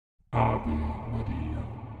Ave Maria,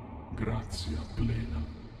 gratia plena,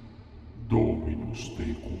 Dominus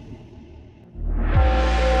tecum.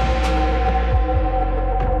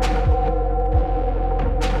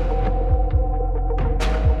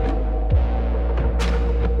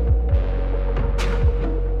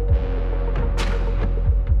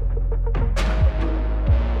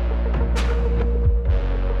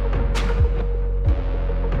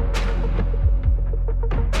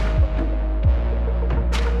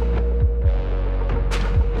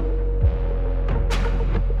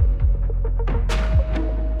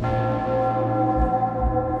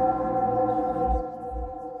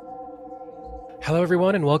 Hello,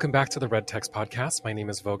 everyone, and welcome back to the Red Text Podcast. My name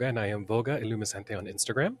is Voga, and I am Voga Illumisente on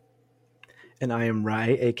Instagram. And I am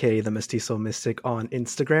Rai, aka the Mestizo Mystic on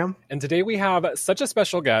Instagram. And today we have such a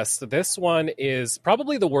special guest. This one is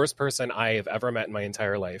probably the worst person I have ever met in my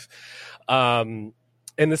entire life. And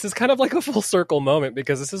this is kind of like a full circle moment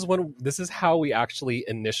because this is how we actually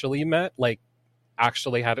initially met.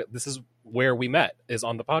 This is where we met, is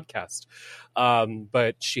on the podcast.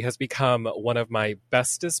 But she has become one of my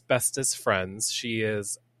bestest friends. She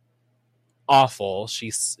is awful.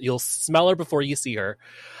 You'll smell her before you see her.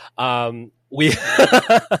 We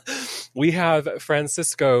we have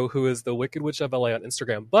Francisco, who is the Wicked Witch of LA on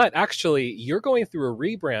Instagram. But actually, you're going through a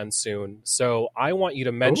rebrand soon. So I want you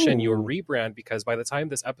to mention your rebrand because by the time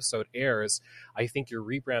this episode airs, I think your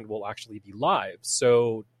rebrand will actually be live.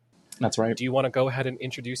 So that's right. Do you want to go ahead and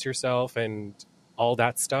introduce yourself and all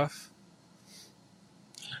that stuff?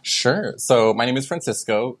 Sure. So my name is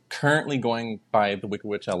Francisco, currently going by the Wicked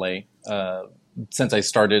Witch LA since I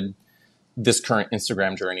started this current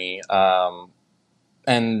Instagram journey.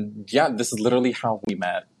 And yeah, this is literally how we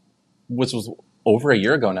met, which was over a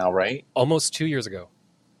year ago now, right? Almost 2 years ago.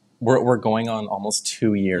 We're going on almost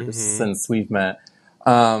 2 years since we've met.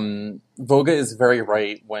 Voga is very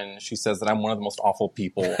right when she says that I'm one of the most awful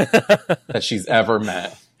people that she's ever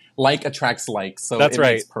met. Like attracts like, so that's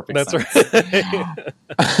right. Makes perfect sense. Right.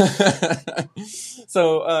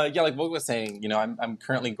 So yeah, like Voga was saying, I'm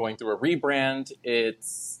currently going through a rebrand.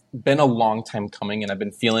 It's been a long time coming, and I've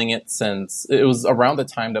been feeling it since it was around the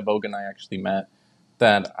time that Voga and I actually met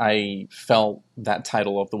that I felt that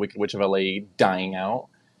title of the Wicked Witch of LA dying out.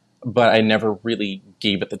 But I never really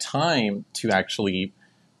gave it the time to actually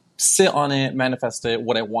sit on it, manifest it,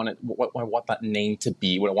 what I want that name to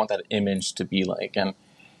be, what I want that image to be like. And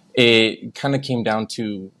it kind of came down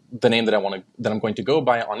to the name that I'm going to go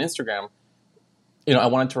by on Instagram. I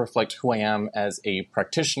wanted to reflect who I am as a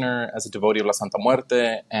practitioner, as a devotee of La Santa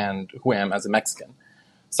Muerte, and who I am as a Mexican.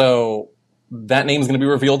 So that name is going to be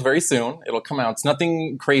revealed very soon. It'll come out. It's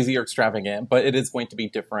nothing crazy or extravagant, but it is going to be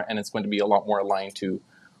different, and it's going to be a lot more aligned to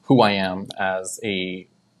who I am as a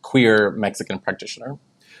queer Mexican practitioner.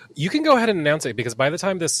 You can go ahead and announce it because by the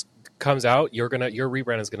time this comes out, your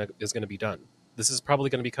rebrand is gonna be done. This is probably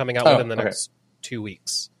going to be coming out within the next 2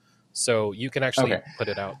 weeks, so you can actually put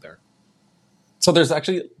it out there. So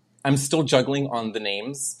I'm still juggling on the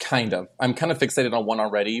names, kind of. I'm kind of fixated on one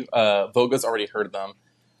already. Voga's already heard them.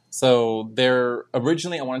 So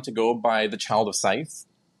originally I wanted to go by the Child of Scythe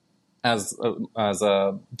as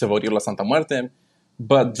a devotee of La Santa Muerte.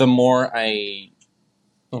 But the more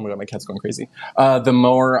oh my God, my cat's going crazy. The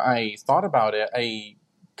more I thought about it, I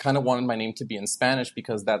kind of wanted my name to be in Spanish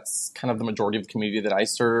because that's kind of the majority of the community that I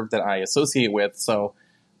serve, that I associate with. So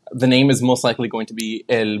the name is most likely going to be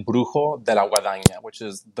El Brujo de la Guadaña, which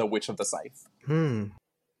is the Witch of the Scythe.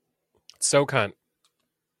 So cunt.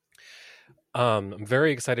 I'm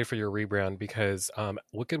very excited for your rebrand because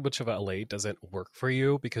Wicked Witch of LA doesn't work for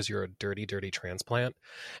you because you're a dirty transplant.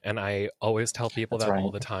 And I always tell people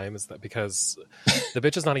all the time is that because the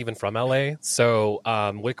bitch is not even from LA. So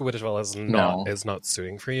Wicked Witch of LA is not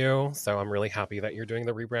suiting for you. So I'm really happy that you're doing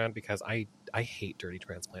the rebrand because I hate dirty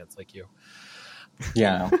transplants like you.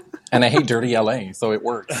 Yeah. And I hate dirty LA, so it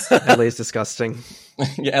works. LA is disgusting.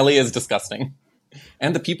 Yeah, LA is disgusting.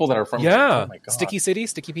 And the people that are from it. Oh my God. Sticky city,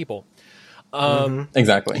 sticky people.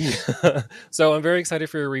 Exactly. So I'm very excited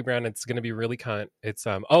for your rebrand. It's going to be really cunt. It's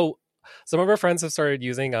some of our friends have started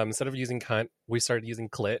using instead of using cunt, we started using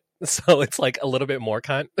clit. So it's like a little bit more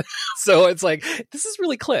cunt. So it's like this is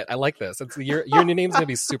really clit. I like this. It's your new name's going to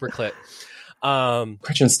be super clit.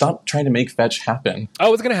 Gretchen, stop trying to make fetch happen.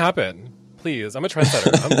 Oh, it's going to happen. Please. I'm a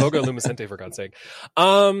trendsetter. I'm Voga Lumicente, for God's sake.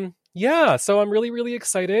 Yeah, so I'm really, really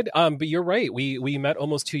excited. But you're right. We met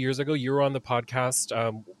almost 2 years ago. You were on the podcast.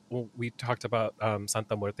 We talked about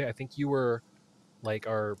Santa Muerte. I think you were like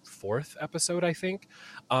our 4th episode, I think.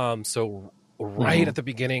 So right at the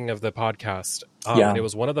beginning of the podcast. And it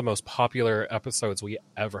was one of the most popular episodes we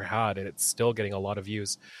ever had, and it's still getting a lot of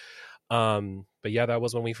views. But yeah, that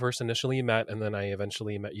was when we first initially met, and then I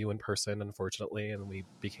eventually met you in person, unfortunately, and we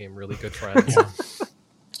became really good friends. Yeah.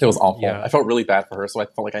 It was awful. Yeah. I felt really bad for her, so I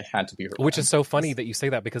felt like I had to be her Which friend. is so funny that you say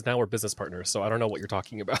that, because now we're business partners, so I don't know what you're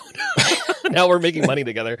talking about. Now we're making money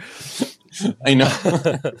together. I know.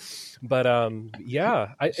 But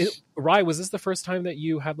yeah. Rye, was this the first time that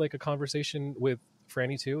you had like a conversation with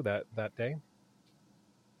Franny too that day?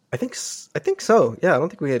 I think so. Yeah, I don't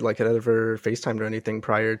think we had ever FaceTimed or anything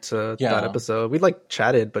prior to that episode. We like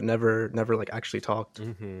chatted, but never like actually talked.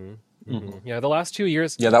 Mm-hmm. Mm-hmm. Yeah, the last 2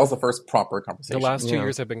 years. Yeah, that was the first proper conversation. The last 2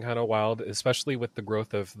 years have been kind of wild, especially with the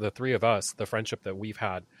growth of the three of us, the friendship that we've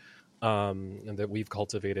had, and that we've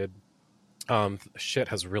cultivated. Shit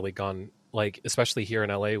has really gone, like, especially here in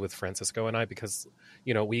LA with Francisco and I, because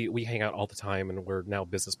we hang out all the time and we're now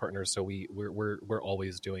business partners, so we're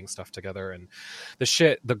always doing stuff together. And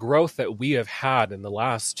the growth that we have had in the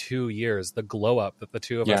last 2 years, the glow up that the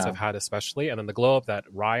two of us have had, especially, and then the glow up that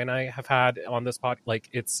Rye and I have had on this pod, like,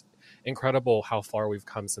 it's incredible how far we've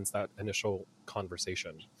come since that initial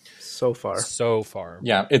conversation. So far.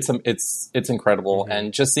 Yeah, it's incredible. Mm-hmm.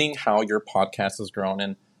 And just seeing how your podcast has grown,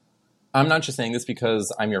 and I'm not just saying this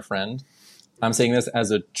because I'm your friend. I'm saying this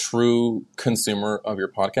as a true consumer of your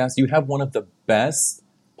podcast. You have one of the best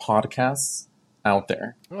podcasts out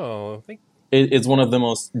there. Oh, it's one of the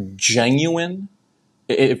most genuine.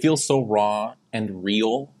 It feels so raw and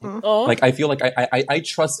real. Oh. Like, I feel like I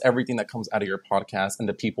trust everything that comes out of your podcast and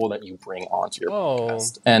the people that you bring onto your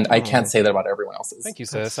podcast. And I can't say that about everyone else's. Thank you,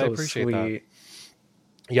 sis. I appreciate that.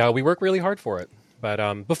 Yeah, we work really hard for it.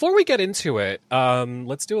 But before we get into it,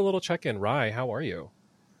 let's do a little check-in. Rye, how are you?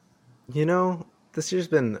 This year's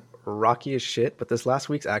been rocky as shit, but this last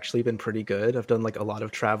week's actually been pretty good. I've done like a lot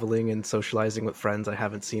of traveling and socializing with friends I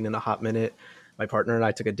haven't seen in a hot minute. My partner and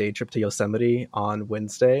I took a day trip to Yosemite on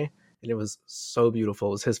Wednesday, and it was so beautiful.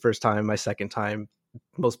 It was his first time, my second time.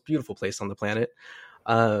 Most beautiful place on the planet.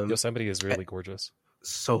 Yosemite is really gorgeous.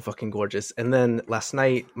 So fucking gorgeous. And then last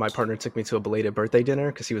night, my partner took me to a belated birthday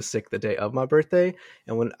dinner because he was sick the day of my birthday.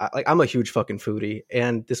 And I'm a huge fucking foodie,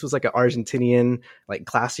 and this was like an Argentinian, like,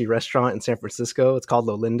 classy restaurant in San Francisco. It's called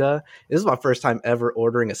Lolinda. This is my first time ever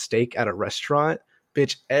ordering a steak at a restaurant.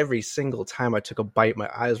 Bitch, every single time I took a bite, my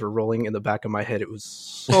eyes were rolling in the back of my head. It was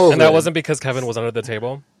so And good. that wasn't because Kevin was under the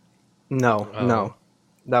table? No.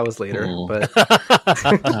 That was later, but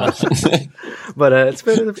but it's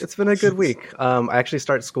been a good week. I actually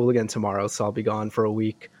start school again tomorrow, so I'll be gone for a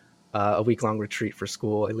week-long retreat for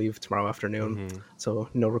school. I leave tomorrow afternoon, so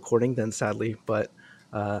no recording then, sadly. But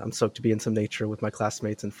I'm stoked to be in some nature with my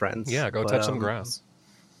classmates and friends. Yeah, go touch some grass.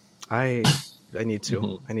 I need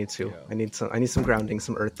to. I need to. Yeah. I need some grounding,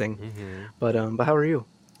 some earthing. But how are you?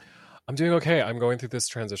 I'm doing okay. I'm going through this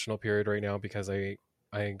transitional period right now because I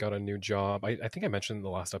got a new job. I think I mentioned in the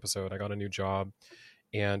last episode, I got a new job,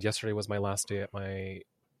 and yesterday was my last day at my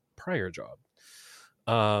prior job.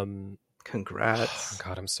 Congrats.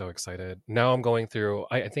 God, I'm so excited. Now I'm going through,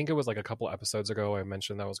 I think it was like a couple episodes ago, I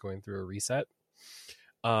mentioned that I was going through a reset,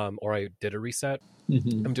 or I did a reset.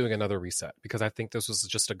 I'm doing another reset because I think this was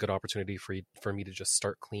just a good opportunity for me to just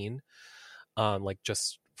start clean, like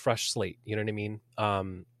just fresh slate. You know what I mean?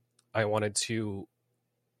 I wanted to,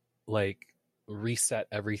 like, reset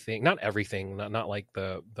everything, not everything, not like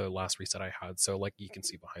the last reset I had. So, like, you can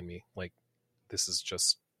see behind me, like, this is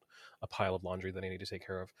just a pile of laundry that I need to take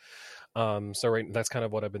care of. So that's kind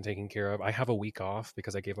of what I've been taking care of. I have a week off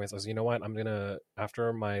because I gave myself, you know what,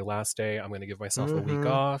 after my last day, I'm gonna give myself a week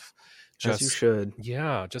off. As you should.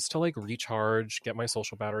 Yeah, just to, like, recharge, get my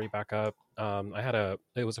social battery back up.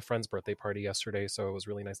 It was a friend's birthday party yesterday, so it was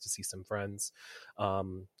really nice to see some friends.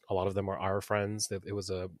 A lot of them were our friends. It was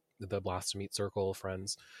the Blast to Meet circle of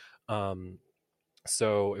friends.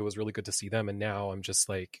 So it was really good to see them. And now I'm just,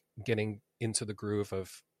 like, getting into the groove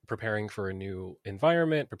of preparing for a new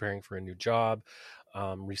environment, preparing for a new job,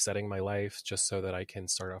 resetting my life just so that I can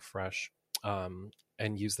start off fresh,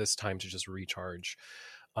 and use this time to just recharge.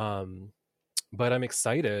 But I'm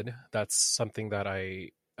excited. That's something that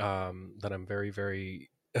that I'm very, very,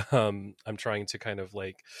 I'm trying to kind of,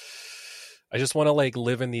 like, I just want to, like,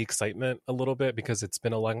 live in the excitement a little bit because it's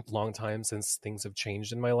been a long time since things have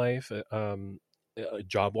changed in my life.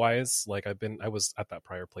 Job wise, like, I was at that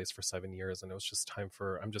prior place for 7 years, and it was just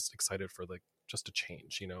I'm just excited for, like, just a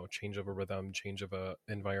change, change of a rhythm, change of a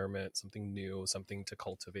environment, something new, something to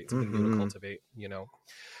cultivate, something new to cultivate,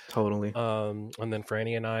 Totally. And then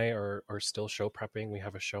Franny and I are still show prepping. We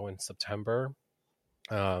have a show in September,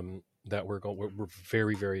 that we're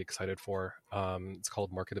very, very excited for. It's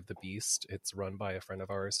called Market of the Beast. It's run by a friend of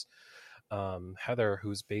ours, Heather,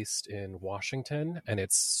 who's based in Washington, and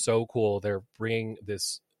it's so cool. They're bringing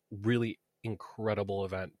this really incredible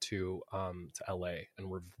event to LA, and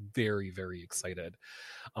we're very, very excited.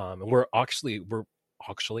 And we're actually we're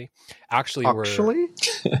actually going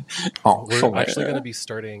to be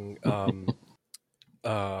starting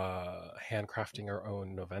handcrafting our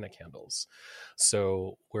own novena candles.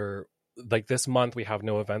 So we're like, this month we have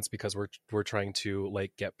no events because we're trying to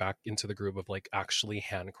like get back into the groove of like actually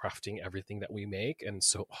handcrafting everything that we make. And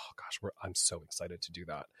so, oh gosh, I'm so excited to do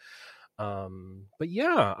that. But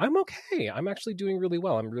yeah, I'm okay. I'm actually doing really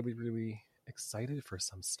well. I'm really, really excited for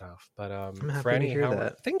some stuff. But I'm happy Franny, to hear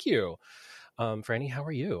that. Thank you. Franny, how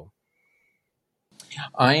are you?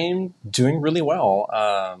 I'm doing really well.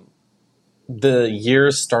 The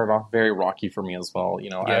year started off very rocky for me as well.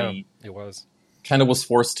 Yeah, it was. Kind of was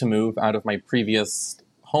forced to move out of my previous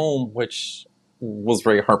home, which was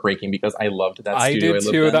very heartbreaking because I loved that studio. I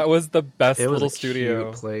did too. That was the best little studio.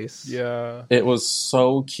 Cute place. Yeah. It was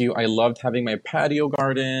so cute. I loved having my patio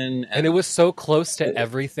garden. And it was so close to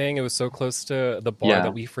everything. It was so close to the bar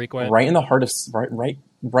that we frequent. Right in the heart of,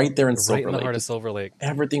 right there in Silver Lake. Right in the heart of Silver Lake.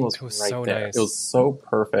 Everything was right so there. nice. It was so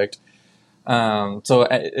perfect. So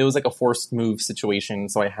it was like a forced move situation.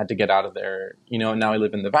 So I had to get out of there. Now I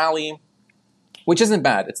live in the Valley, which isn't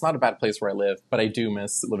bad. It's not a bad place where I live, but I do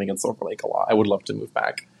miss living in Silver Lake a lot. I would love to move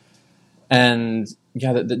back. And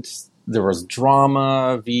yeah, there was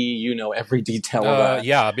drama. Every detail of that.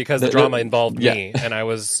 Yeah, because the drama involved me, and I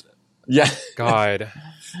was, God.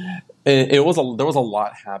 There was a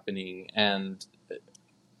lot happening, and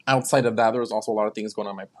outside of that, there was also a lot of things going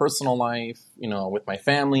on in my personal life, with my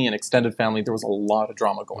family and extended family. There was a lot of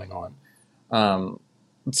drama going on.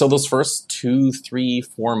 So those first 2, 3,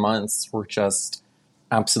 4 months were just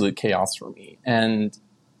absolute chaos for me. And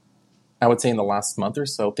I would say in the last month or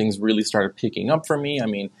so, things really started picking up for me. I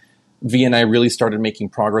mean, V and I really started making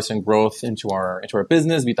progress and growth into our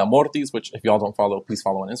business, Vita Mortis, which if y'all don't follow, please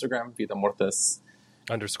follow on Instagram, Vita Mortis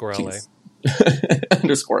 _LA.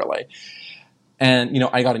 _LA. And,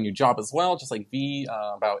 I got a new job as well, just like V,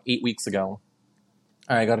 about 8 weeks ago.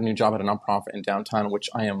 I got a new job at a nonprofit in downtown, which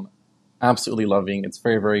I am absolutely loving. It's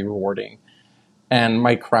very, very rewarding. And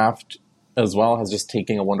my craft as well has just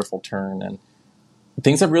taken a wonderful turn. And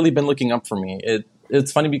things have really been looking up for me.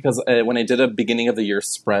 It's funny because when I did a beginning of the year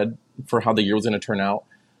spread for how the year was going to turn out,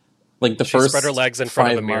 like she spread her legs in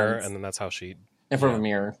front of the mirror, and then that's how she... In front of a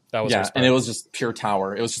mirror. That was her spread. And it was just pure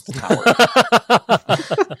tower. It was just the tower.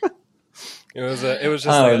 It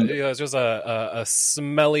was just a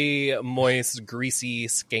smelly, moist, greasy,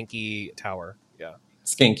 skanky tower. Yeah.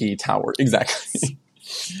 Skanky tower, exactly.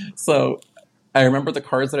 So I remember the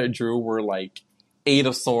cards that I drew were like 8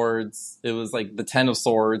 of swords. It was like the 10 of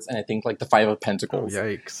swords, and I think like the 5 of pentacles. Oh,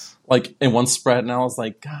 yikes. Like in one spread, and I was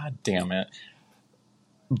like, God damn it.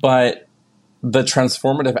 But the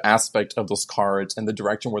transformative aspect of those cards and the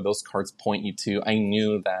direction where those cards point you to, I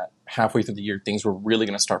knew that halfway through the year, things were really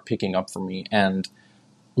going to start picking up for me. And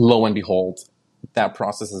lo and behold, that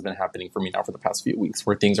process has been happening for me now for the past few weeks,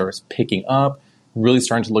 where things are picking up, really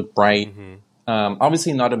starting to look bright. Mm-hmm.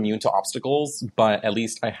 Obviously not immune to obstacles, but at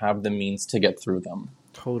least I have the means to get through them.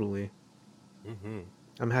 Totally. Mm-hmm.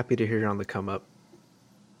 I'm happy to hear you're on the come up.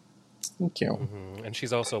 Thank you. Mm-hmm. And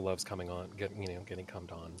she's also loves coming getting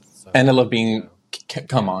cummed on. So, and I love being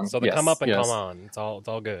come on. So the come up and come on. It's all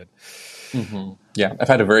good. Mm-hmm. Yeah, I've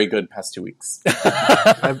had a very good past 2 weeks.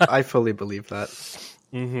 I fully believe that.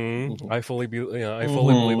 Mm-hmm. Mm-hmm. I fully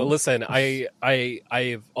believe it. Listen,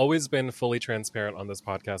 I've always been fully transparent on this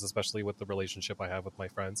podcast, especially with the relationship I have with my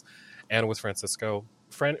friends and with Francisco.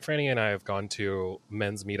 Franny and I have gone to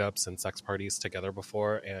men's meetups and sex parties together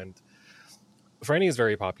before, and Franny is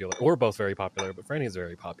very popular. We're both very popular, but Franny is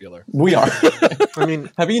very popular. We are. I mean,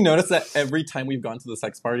 have you noticed that every time we've gone to the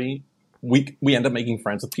sex party, we end up making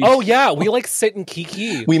friends with people? Oh yeah, we like sit and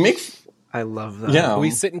kiki. I love that. Yeah, we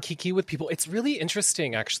sit and kiki with people. It's really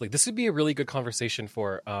interesting, actually. This would be a really good conversation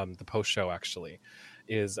for the post show. Actually,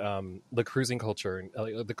 is the cruising culture,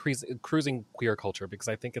 the cruising queer culture, because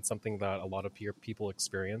I think it's something that a lot of people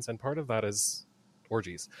experience, and part of that is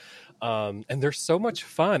orgies, and they're so much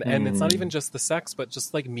fun. And it's not even just the sex, but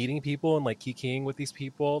just like meeting people and like kikiing with these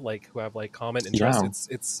people, like who have like common interests.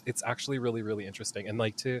 Yeah. It's actually really, really interesting, and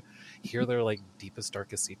like to hear their like deepest,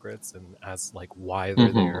 darkest secrets and as like why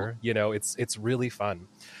they're there. It's really fun.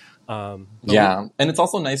 And it's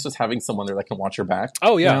also nice just having someone there that can watch your back.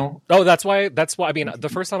 Oh yeah. Oh, that's why. I mean, the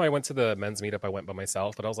first time I went to the men's meetup, I went by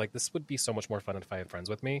myself, but I was like, this would be so much more fun if I had friends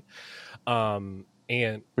with me.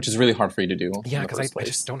 And which is really hard for you to do. Yeah, because I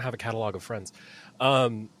just don't have a catalog of friends.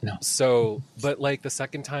 No. So, but like the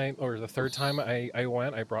second time or the third time I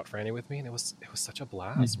went, I brought Franny with me, and it was such a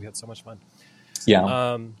blast. We had so much fun.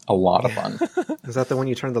 Yeah, a lot of fun. Is that the one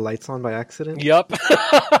you turned the lights on by accident? Yep.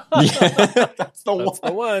 Yeah, that's the That's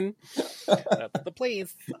the one. one. That's the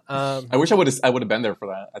place. I wish I would have been there for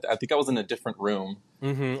that. I think I was in a different room.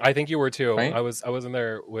 I think you were too. Right? I was in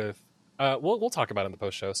there with. We'll talk about it in the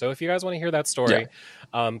post show. So if you guys want to hear that story,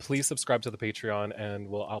 please subscribe to the Patreon, and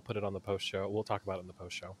I'll put it on the post show. We'll talk about it in the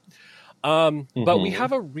post show. But we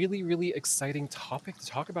have a really, really exciting topic to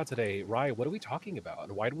talk about today. Rai, what are we talking about?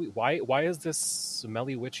 And why is this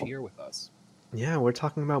smelly witch here with us? Yeah, we're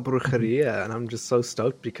talking about brujeria, and I'm just so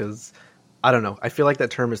stoked because I don't know. I feel like that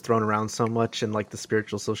term is thrown around so much in like the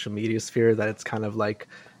spiritual social media sphere that it's kind of like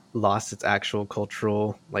lost its actual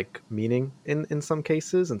cultural like meaning in some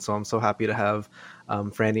cases. And so I'm so happy to have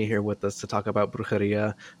Franny here with us to talk about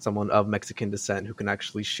brujeria, someone of Mexican descent who can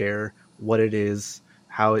actually share what it is,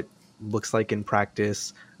 how it looks like in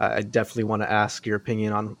practice. I definitely want to ask your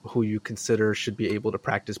opinion on who you consider should be able to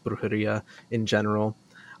practice brujeria in general.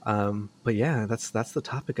 But yeah, that's the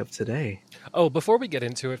topic of today. Oh, before we get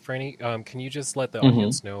into it, Franny, can you just let the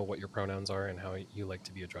audience know what your pronouns are and how you like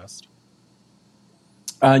to be addressed?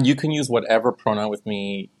 You can use whatever pronoun with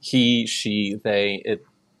me: he, she, they, it,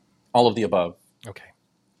 all of the above. Okay,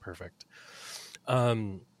 perfect.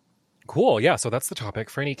 Cool. Yeah, so that's the topic.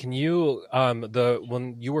 Franny, can you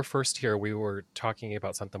when you were first here, we were talking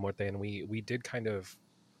about Santa Muerte, and we did kind of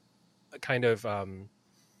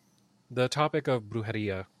the topic of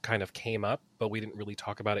brujeria kind of came up, but we didn't really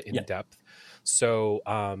talk about it in depth. So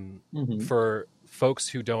for folks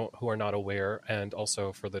who are not aware, and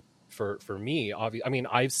also for me, I mean,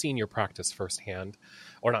 I've seen your practice firsthand,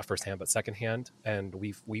 or not firsthand, but secondhand, and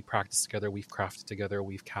we practiced together, we've crafted together,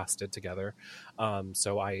 we've casted together.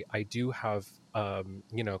 So I do have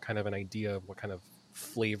kind of an idea of what kind of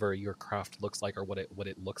flavor your craft looks like, or what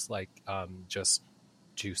it looks like, just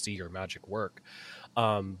to see your magic work.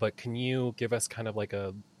 But can you give us kind of like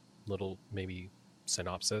a little maybe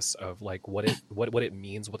synopsis of like what it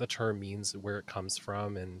means, what the term means, where it comes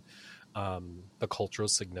from, and the cultural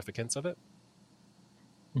significance of it?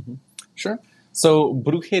 Sure. So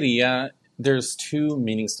brujeria, there's two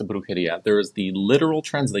meanings to brujeria. There is the literal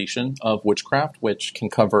translation of witchcraft, which can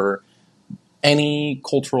cover any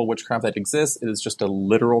cultural witchcraft that exists. It is just a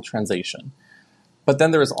literal translation. But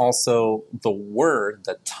then there is also the word,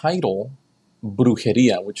 the title,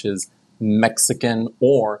 brujeria, which is Mexican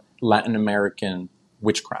or Latin American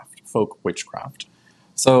witchcraft, folk witchcraft.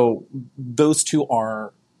 So those two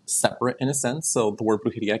are separate in a sense. So the word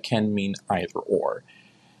brujeria can mean either or.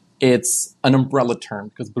 It's an umbrella term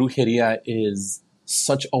because brujeria is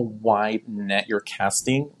such a wide net you're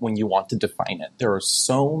casting when you want to define it. There are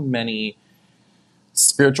so many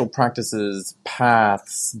spiritual practices,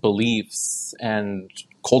 paths, beliefs, and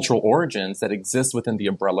cultural origins that exist within the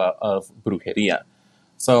umbrella of brujeria.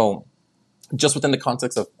 So just within the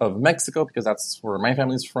context of Mexico, because that's where my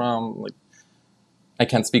family's from, like, I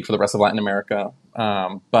can't speak for the rest of Latin America,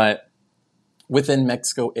 but within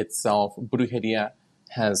Mexico itself, brujeria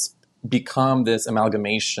has become this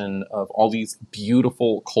amalgamation of all these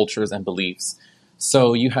beautiful cultures and beliefs.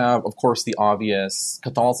 So you have, of course, the obvious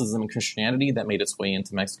Catholicism and Christianity that made its way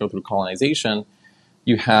into Mexico through colonization.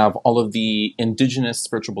 You have all of the indigenous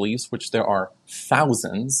spiritual beliefs, which there are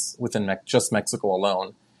thousands within just Mexico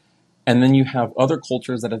alone. And then you have other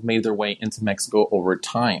cultures that have made their way into Mexico over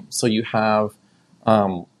time. So you have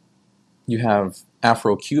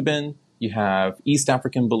Afro-Cuban, you have East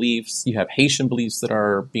African beliefs, you have Haitian beliefs that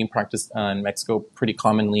are being practiced in Mexico pretty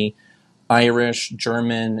commonly, Irish,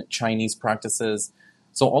 German, Chinese practices.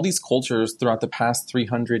 So all these cultures throughout the past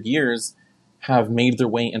 300 years have made their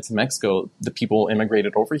way into Mexico. The people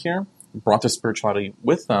immigrated over here, brought their spirituality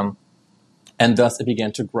with them, and thus it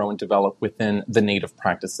began to grow and develop within the native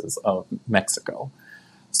practices of Mexico.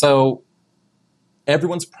 So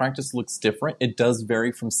everyone's practice looks different. It does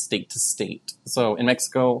vary from state to state. So in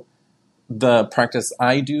Mexico, the practice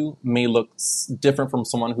I do may look different from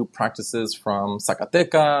someone who practices from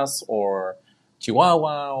Zacatecas or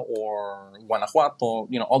Chihuahua or Guanajuato.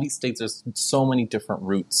 You know, all these states, there's so many different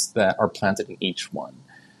roots that are planted in each one.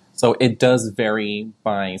 So it does vary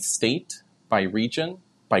by state, by region,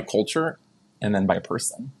 by culture, and then by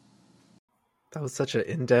person. That was such an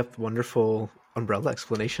in-depth, wonderful umbrella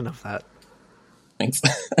explanation of that. Thanks.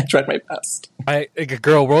 I tried my best.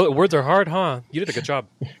 Girl, words are hard, huh? You did a good job.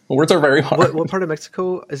 Words are very hard. What part of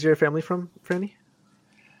Mexico is your family from, Franny?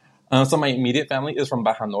 So my immediate family is from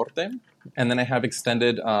Baja Norte, and then I have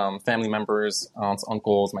extended family members, aunts,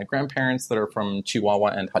 uncles, my grandparents that are from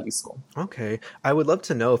Chihuahua and Jalisco. Okay. I would love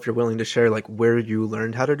to know if you're willing to share like where you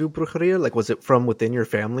learned how to do brujeria. Like was it from within your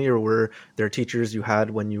family or were there teachers you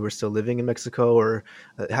had when you were still living in Mexico or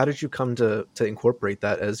how did you come to incorporate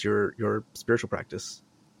that as your spiritual practice?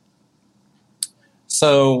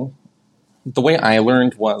 So the way I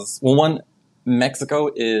learned was, well, one, Mexico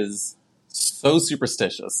is so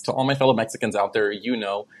superstitious. To all my fellow Mexicans out there, you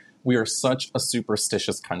know, we are such a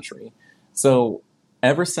superstitious country. So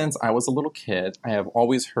ever since I was a little kid, I have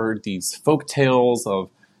always heard these folk tales of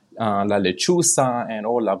La Lechuza and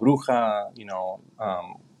Oh La Bruja,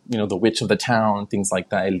 the witch of the town, things like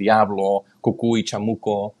that, El Diablo, Cucuy,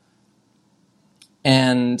 Chamuco.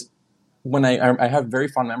 And when I have very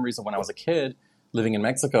fond memories of when I was a kid living in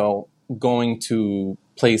Mexico, going to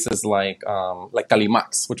places like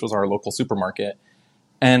Calimax, which was our local supermarket.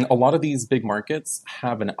 And a lot of these big markets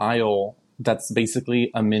have an aisle that's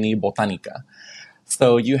basically a mini botanica.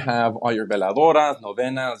 So you have all your veladoras,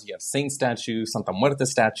 novenas, you have saint statues, Santa Muerte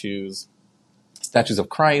statues, statues of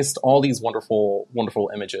Christ, all these wonderful,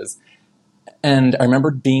 wonderful images. And I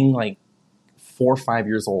remember being like 4 or 5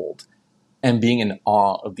 years old and being in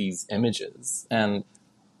awe of these images. And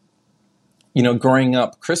growing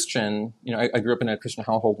up Christian, I grew up in a Christian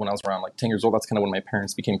household when I was around like 10 years old. That's kind of when my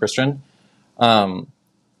parents became Christian.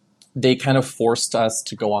 They kind of forced us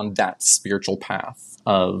to go on that spiritual path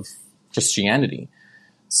of Christianity.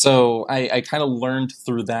 So I kind of learned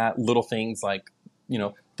through that little things like,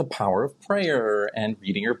 the power of prayer and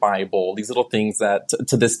reading your Bible, these little things that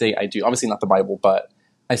to this day I do. Obviously not the Bible, but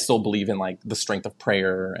I still believe in like the strength of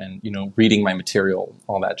prayer and, reading my material,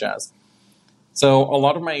 all that jazz. So a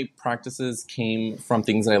lot of my practices came from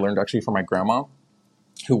things that I learned actually from my grandma,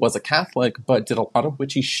 who was a Catholic, but did a lot of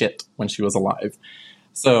witchy shit when she was alive.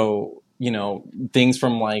 So, things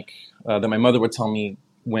from like that my mother would tell me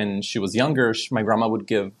when she was younger, my grandma would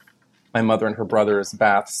give my mother and her brothers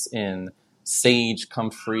baths in sage,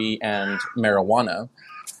 comfrey, and marijuana.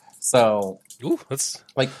 So, Ooh, that's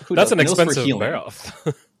like, an knows for expensive healing.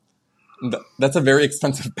 bath. That's a very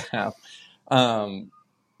expensive bath.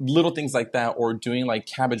 Little things like that, or doing like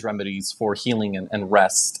cabbage remedies for healing and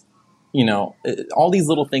rest. All these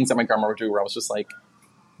little things that my grandma would do where I was just like,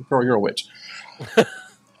 girl, you're a witch.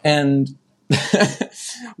 And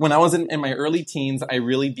when I was in my early teens, I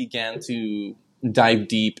really began to dive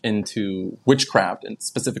deep into witchcraft, and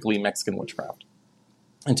specifically Mexican witchcraft,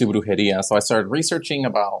 into brujeria. So I started researching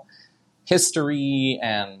about history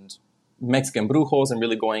and Mexican brujos and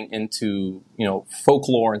really going into,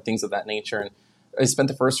 folklore and things of that nature. And I spent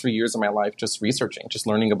the first 3 years of my life just researching, just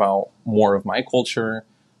learning about more of my culture,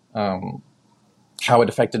 how it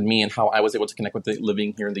affected me and how I was able to connect with it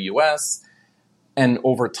living here in the U.S. And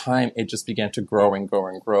over time, it just began to grow and grow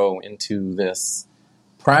and grow into this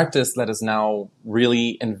practice that has now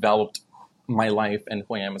really enveloped my life and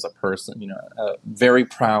who I am as a person. A very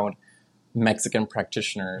proud Mexican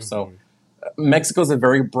practitioner. Mm-hmm. So Mexico is a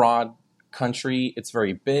very broad country. It's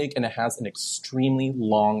very big, and it has an extremely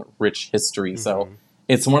long, rich history. Mm-hmm. So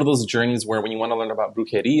it's one of those journeys where when you want to learn about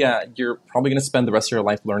brujeria, you're probably going to spend the rest of your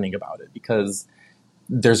life learning about it because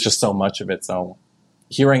there's just so much of it. So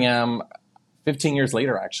here I am 15 years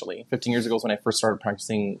later, actually. 15 years ago is when I first started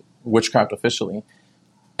practicing witchcraft officially,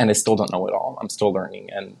 and I still don't know it all. I'm still learning,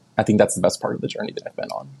 and I think that's the best part of the journey that I've been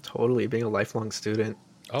on. Totally, being a lifelong student.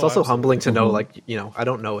 It's also humbling to know, like, I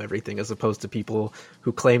don't know everything, as opposed to people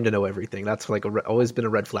who claim to know everything. That's like always been a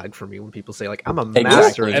red flag for me when people say, like, I'm a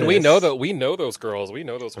master. And we know those girls. We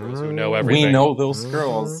know those girls who know everything. We know those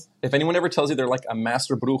girls. If anyone ever tells you they're like a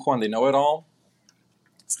master brujo and they know it all,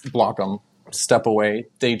 block them. Step away.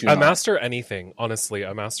 They do not. Master anything, honestly.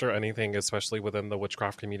 A master anything, especially within the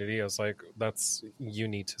witchcraft community, is like, you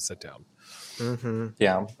need to sit down. Mm-hmm.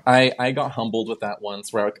 Yeah, I got humbled with that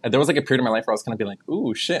once where there was like a period in my life where I was kind of being like,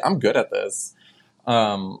 ooh, shit, I'm good at this.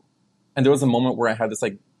 And there was a moment where I had this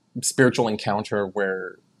like spiritual encounter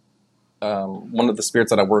where one of the spirits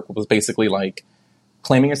that I work with was basically like,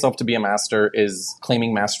 claiming yourself to be a master is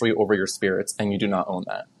claiming mastery over your spirits, and you do not own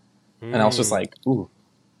that. And I was just like, ooh,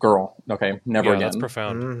 girl, okay, never again. That's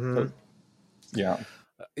profound. Mm-hmm.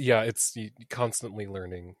 Yeah, it's constantly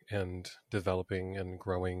learning and developing and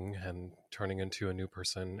growing and turning into a new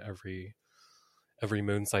person every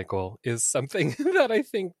moon cycle is something that I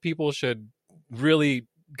think people should really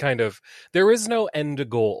there is no end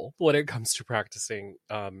goal when it comes to practicing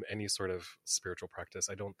any sort of spiritual practice.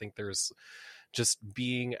 I don't think there's just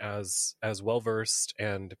being as well versed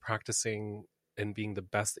and practicing and being the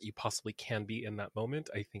best that you possibly can be in that moment,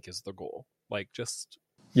 I think is the goal. Like, just,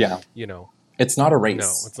 It's not a race.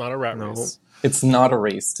 No, it's not a rat No. race. It's not a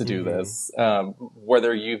race to do this.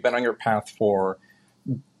 Whether you've been on your path for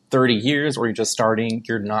 30 years or you're just starting,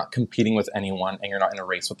 you're not competing with anyone and you're not in a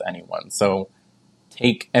race with anyone. So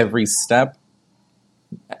take every step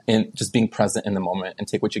in just being present in the moment and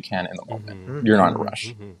take what you can in the moment. You're not in a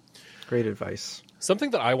rush. Great advice.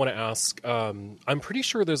 Something that I want to ask, I'm pretty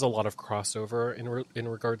sure there's a lot of crossover in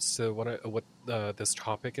regards to what this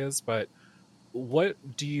topic is, but what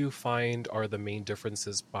do you find are the main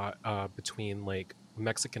differences between like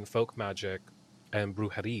Mexican folk magic and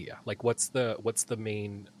brujeria? Like, what's the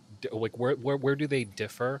main, like where do they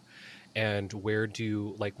differ, and where do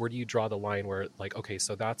you draw the line where like, okay,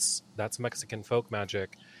 so that's Mexican folk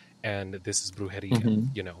magic, and this is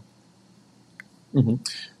brujeria, you know?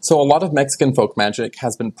 So a lot of Mexican folk magic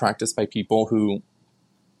has been practiced by people who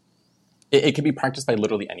it can be practiced by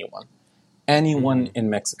literally anyone. Anyone in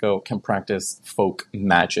Mexico can practice folk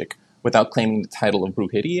magic without claiming the title of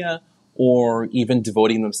brujeria or even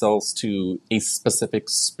devoting themselves to a specific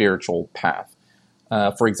spiritual path.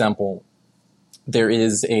 For example, there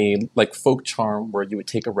is a like folk charm where you would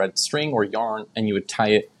take a red string or yarn and you would tie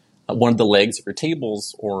it one of the legs of your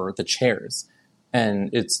tables or the chairs, and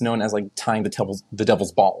it's known as like tying the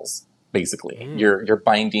devil's balls. Basically, you're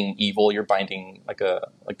binding evil. You're binding like a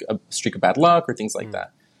streak of bad luck or things like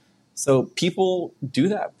that. So people do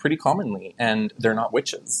that pretty commonly, and they're not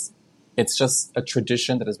witches. It's just a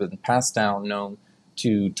tradition that has been passed down, known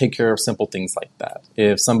to take care of simple things like that.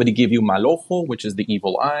 If somebody give you mal ojo, which is the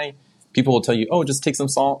evil eye, people will tell you, oh, just take some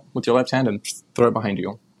salt with your left hand and throw it behind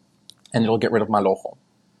you, and it'll get rid of mal ojo.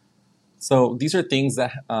 So these are things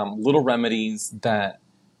that, little remedies that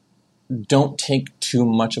don't take too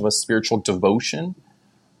much of a spiritual devotion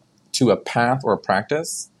to a path or a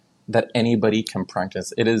practice that anybody can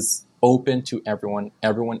practice. It is open to everyone.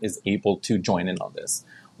 Everyone is able to join in on this.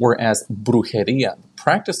 Whereas brujeria, the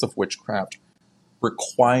practice of witchcraft,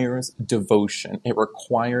 requires devotion. It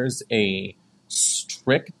requires a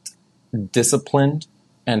strict, disciplined,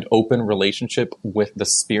 and open relationship with the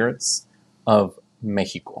spirits of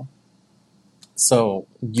Mexico. So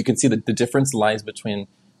you can see that the difference lies between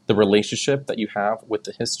the relationship that you have with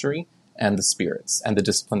the history and the spirits and the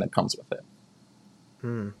discipline that comes with it.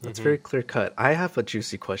 That's very clear cut. I have a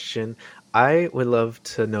juicy question. I would love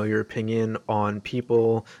to know your opinion on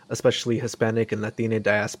people, especially Hispanic and Latina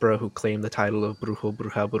diaspora, who claim the title of Brujo,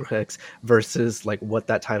 Bruja, Brujex versus like what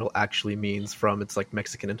that title actually means from its like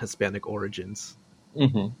Mexican and Hispanic origins.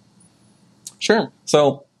 Sure.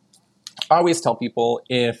 So I always tell people,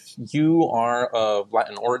 if you are of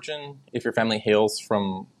Latin origin, if your family hails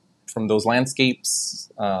from those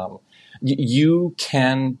landscapes, you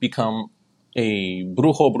can become a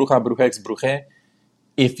brujo, bruja, brujex, bruje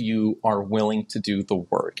if you are willing to do the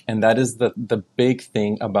work. And that is the big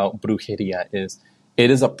thing about brujeria, is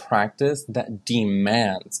it is a practice that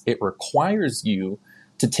demands, it requires you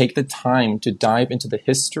to take the time to dive into the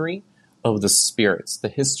history of the spirits, the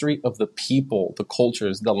history of the people, the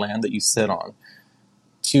cultures, the land that you sit on,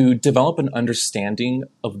 to develop an understanding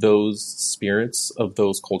of those spirits, of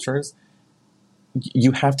those cultures.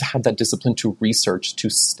 You have to have that discipline to research, to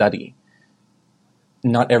study.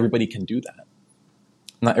 Not everybody can do that.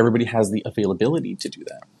 Not everybody has the availability to do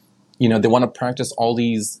that. You know, they want to practice all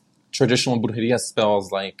these traditional brujeria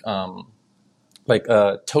spells like toad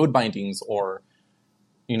bindings, or,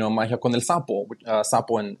 you know, magia con el sapo.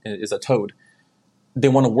 Sapo is a toad. They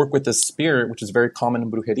want to work with the spirit, which is very common in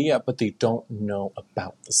brujeria, but they don't know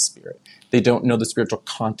about the spirit. They don't know the spiritual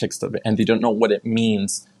context of it, and they don't know what it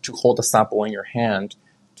means to hold a sapo in your hand,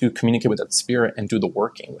 to communicate with that spirit and do the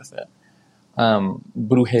working with it.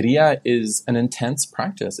 Brujeria is an intense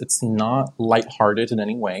practice. It's not lighthearted in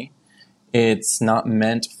any way. It's not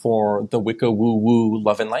meant for the Wicca woo-woo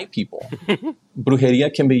love and light people.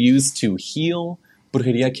 Brujeria can be used to heal.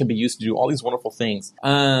 Brujeria can be used to do all these wonderful things.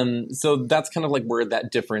 So that's kind of like where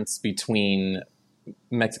that difference between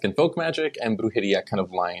Mexican folk magic and brujeria kind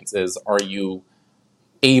of lines is, are you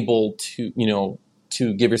able to, you know,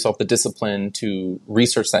 to give yourself the discipline to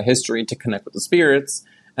research that history, to connect with the spirits?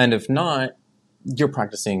 And if not, you're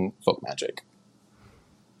practicing folk magic.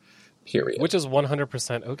 Period. Which is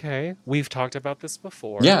 100% okay. We've talked about this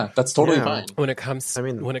before. Yeah, that's totally fine. When it comes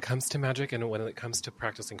to magic, and when it comes to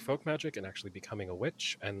practicing folk magic and actually becoming a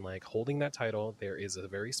witch and like holding that title, there is a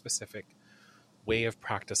very specific way of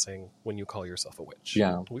practicing when you call yourself a witch.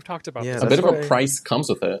 Yeah. We've talked about Yeah, this. A bit of a price comes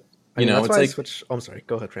with it. You know, that's it's why like... I switched. Oh, I'm sorry.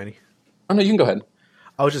 Go ahead, Franny. Oh, no, you can go ahead.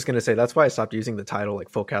 I was just going to say, that's why I stopped using the title like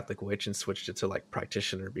folk Catholic witch and switched it to like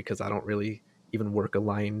practitioner, because I don't really even work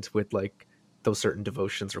aligned with like those certain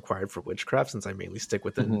devotions required for witchcraft, since I mainly stick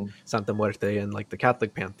within Santa Muerte and like the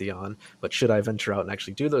Catholic pantheon. But should I venture out and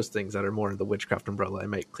actually do those things that are more in the witchcraft umbrella, I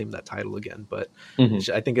might claim that title again. But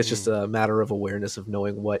I think it's just a matter of awareness of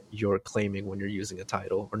knowing what you're claiming when you're using a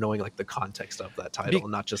title, or knowing like the context of that title,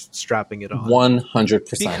 and not just strapping it on.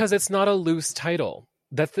 100%. Because it's not a loose title.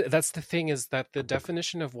 That's the thing, is that the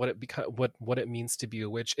definition of what it means to be a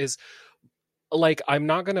witch is like, I'm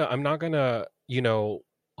not gonna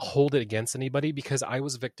hold it against anybody, because I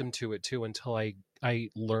was victim to it too until I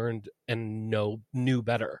learned and knew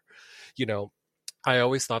better. I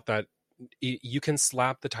always thought that you can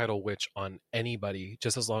slap the title witch on anybody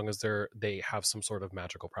just as long as they have some sort of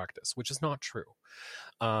magical practice, which is not true.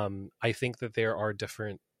 I think that there are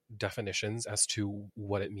different definitions as to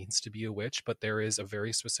what it means to be a witch, but there is a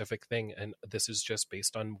very specific thing, and this is just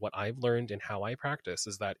based on what I've learned and how I practice,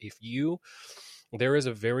 is that there is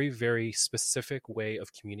a very, very specific way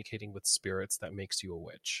of communicating with spirits that makes you a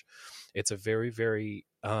witch. It's a very, very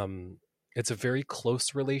it's a very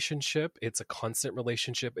close relationship. It's a constant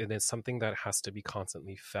relationship, and it's something that has to be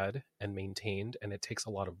constantly fed and maintained, and it takes a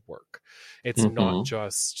lot of work. It's not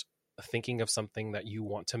just thinking of something that you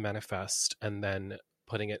want to manifest and then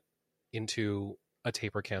putting it into a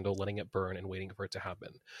taper candle, letting it burn, and waiting for it to happen.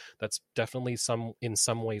 That's definitely in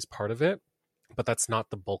some ways part of it, but that's not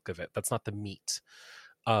the bulk of it. That's not the meat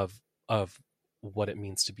of what it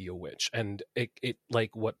means to be a witch. And it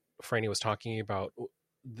like what Franny was talking about,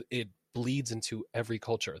 it bleeds into every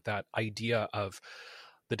culture. That idea of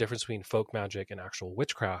the difference between folk magic and actual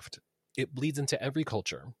witchcraft, it bleeds into every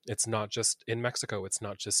culture. It's not just in Mexico. It's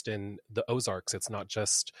not just in the Ozarks. It's not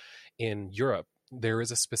just in Europe. There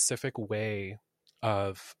is a specific way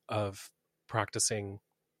of practicing,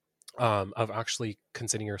 of actually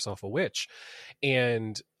considering yourself a witch.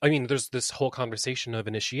 And I mean, there's this whole conversation of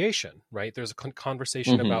initiation, right? There's a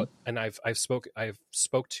conversation about, and I've spoke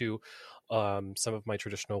to some of my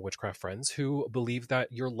traditional witchcraft friends who believe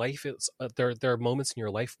that your life is there are moments in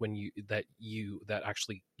your life when that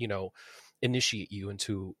actually initiate you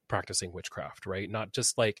into practicing witchcraft, right? Not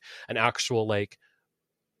just like an actual like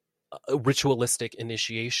a ritualistic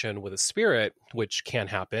initiation with a spirit, which can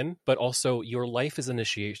happen, but also your life is an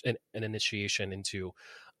initiation into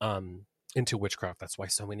witchcraft. That's why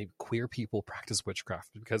so many queer people practice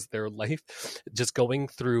witchcraft, because their life, just going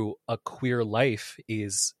through a queer life,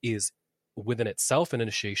 is within itself an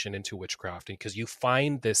initiation into witchcraft, because you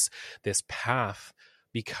find this path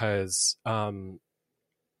because you're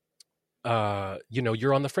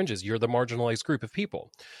on the fringes, you're the marginalized group of people,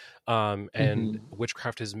 and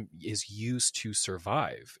witchcraft is used to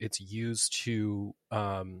survive. It's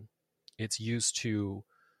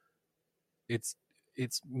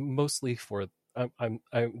mostly for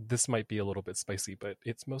this might be a little bit spicy, but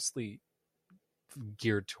it's mostly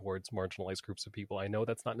geared towards marginalized groups of people. I know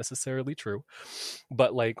that's not necessarily true,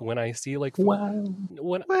 but like when I see like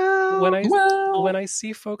when I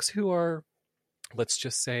see folks who are, let's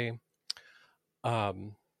just say,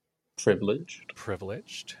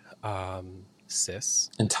 privileged,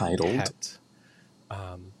 cis, entitled, het,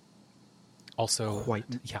 also white,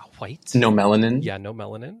 no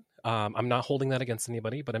melanin. I'm not holding that against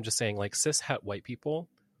anybody, but I'm just saying, like, cis het white people,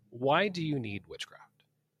 why do you need witchcraft?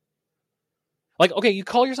 Like, okay, you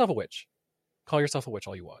call yourself a witch all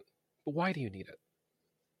you want, but why do you need it?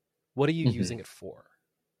 What are you using it for?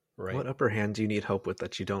 Right? What upper hand do you need help with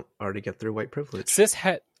that you don't already get through white privilege? Cis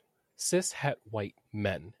het white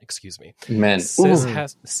men, excuse me. Men. Cis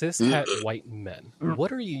het white men.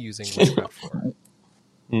 What are you using witchcraft for?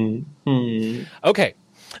 Okay.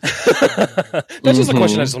 That's just a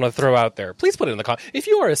question I just want to throw out there. Please put it in the comments. If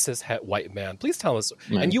you are a cis het white man, please tell us,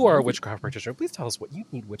 and you are a witchcraft practitioner, please tell us what you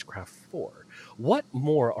need witchcraft for. What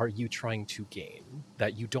more are you trying to gain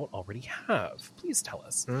that you don't already have? Please tell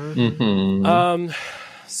us.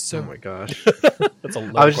 So, oh my gosh, that's a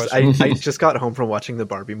long question. I just got home from watching the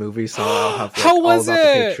Barbie movie, so I'll have how was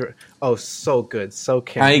it? Oh, so good, so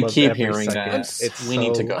camp. I keep hearing that. We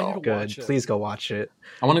need to go. Good. Please go watch it.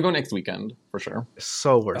 I want to go next weekend for sure.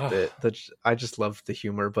 So worth it. I just love the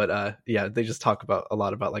humor, but yeah, they just talk about a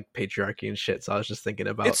lot about like patriarchy and shit. So I was just thinking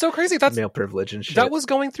about it's so crazy. That's male privilege and shit. That was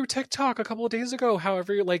going through TikTok a couple of days ago.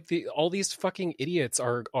 However, like all these fucking idiots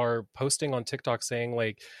are posting on TikTok saying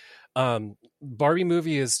like, Barbie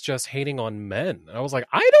movie is just hating on men. And I was like,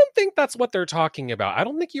 I don't think that's what they're talking about. I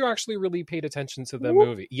don't think you actually really paid attention to the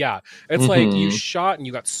movie. Yeah, it's like you shot and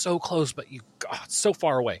you got so close, but you got so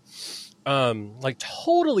far away. Like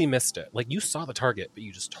totally missed it. Like you saw the target, but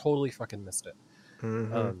you just totally fucking missed it.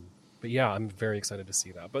 But yeah, I'm very excited to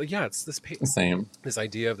see that. But yeah, it's this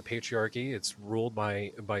idea of the patriarchy. It's ruled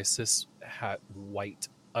by cis het white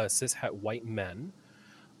cishet white men,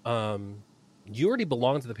 you already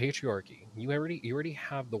belong to the patriarchy. You already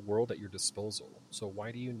have the world at your disposal. So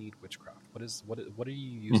why do you need witchcraft? What are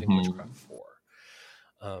you using witchcraft for?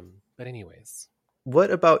 But anyways,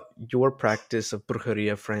 what about your practice of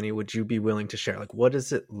brujeria, Franny? Would you be willing to share? Like, what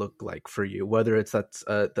does it look like for you? Whether it's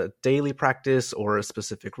the daily practice or a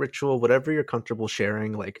specific ritual, whatever you're comfortable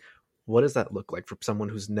sharing. Like, what does that look like for someone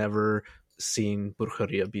who's never seen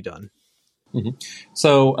brujeria be done?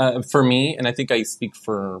 So for me, and I think I speak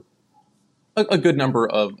for a good number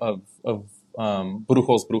of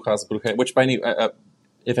brujos, brujas, bruje, which by any,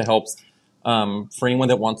 if it helps, for anyone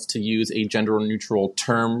that wants to use a gender-neutral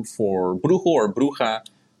term for brujo or bruja,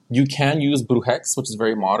 you can use brujex, which is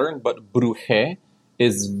very modern, but bruje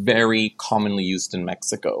is very commonly used in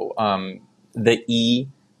Mexico. The E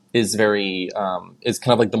is very is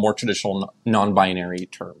kind of like the more traditional non-binary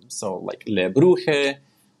term. So like le bruje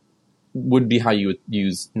would be how you would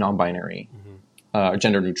use non-binary,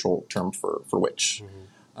 gender-neutral term for witch.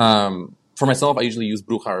 For myself, I usually use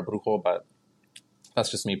bruja or brujo, but that's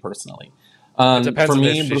just me personally. it depends for on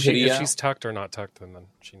me, if she's tucked or not tucked, and then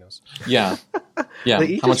she knows. Yeah. The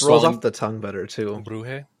E just rolls off the tongue better too.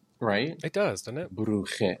 Bruje, right? it does, doesn't it?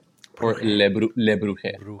 Bruje. Or le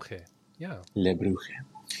bruje. Bruje, yeah. Le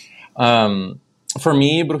bruje. For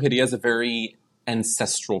me, brujeria is a very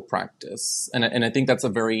ancestral practice, and I think that's a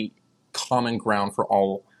very common ground for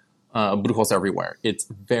all brujos everywhere. It's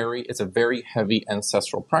a very heavy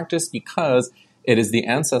ancestral practice because it is the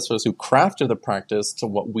ancestors who crafted the practice to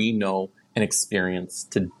what we know and experience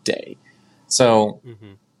today. So,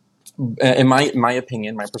 in my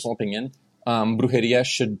opinion, my personal opinion, brujeria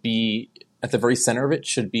should be at the very center of it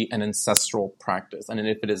should be an ancestral practice. And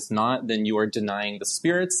if it is not, then you are denying the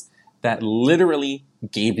spirits that literally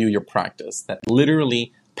gave you your practice, that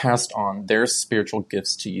literally passed on their spiritual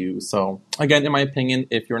gifts to you. So again, in my opinion,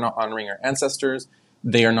 if you're not honoring your ancestors,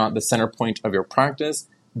 they are not the center point of your practice,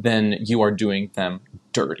 then you are doing them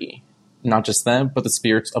dirty. Not just them, but the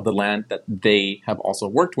spirits of the land that they have also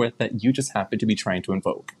worked with that you just happen to be trying to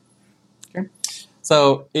invoke. Okay.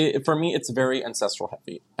 So for me, it's very ancestral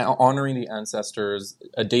heavy. Honoring the ancestors,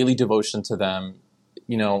 a daily devotion to them.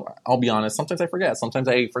 You know, I'll be honest, sometimes I forget. Sometimes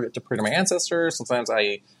I forget to pray to my ancestors. Sometimes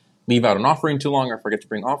I leave out an offering too long or forget to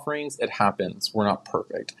bring offerings. It happens. We're not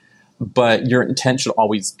perfect. But your intent should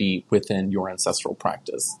always be within your ancestral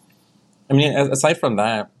practice. I mean, aside from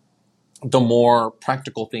that, the more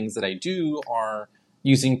practical things that I do are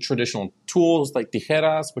using traditional tools like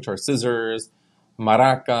tijeras, which are scissors,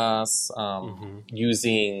 maracas,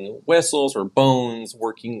 using huesos or bones,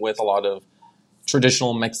 working with a lot of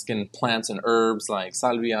traditional Mexican plants and herbs like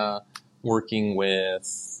salvia, working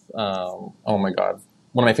with, oh my God,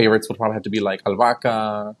 one of my favorites would probably have to be like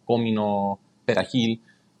albahaca, comino, perejil.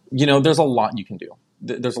 You know, there's a lot you can do.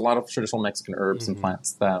 There's a lot of traditional Mexican herbs and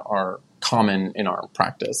plants that are common in our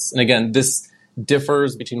practice. And again, this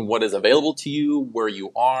differs between what is available to you, where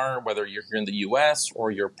you are, whether you're here in the U.S. or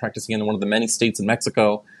you're practicing in one of the many states in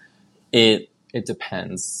Mexico. It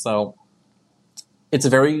depends. So it's a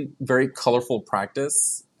very, very colorful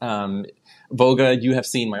practice. Voga, you have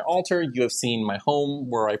seen my altar. You have seen my home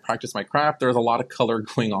where I practice my craft. There's a lot of color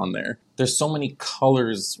going on there. There's so many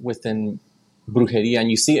colors within brujeria, and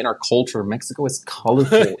you see it in our culture. Mexico is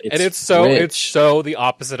colorful. And it's so the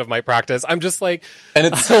opposite of my practice. I'm just like, and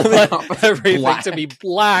it's so everything black. To be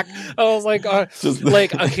black. I was like,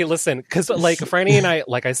 like, okay, listen, because like Franny and I,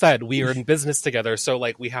 like I said, we are in business together, so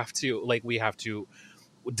like we have to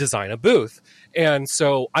design a booth, and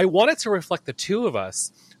so I wanted to reflect the two of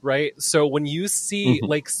us. Right. So when you see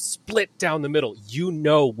like split down the middle, you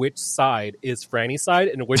know which side is Franny's side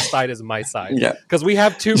and which side is my side. Yeah. Because we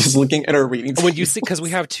have two. Just looking at our reading tables. When you see, because we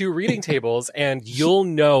have two reading tables and you'll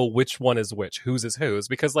know which one is which, whose is whose.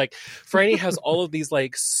 Because like Franny has all of these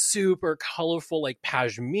like super colorful like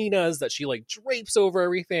pashminas that she like drapes over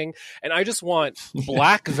everything. And I just want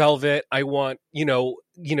black velvet. I want, you know,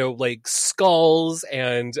 like skulls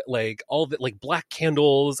and like all the like black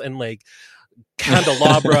candles and like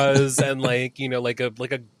candelabras and like, you know, like a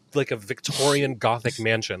Victorian Gothic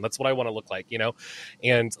mansion. That's what I want to look like, you know.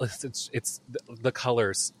 And it's the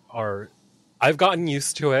colors are. I've gotten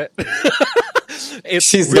used to it.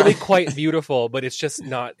 It's really quite beautiful, but it's just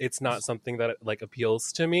not. It's not something that like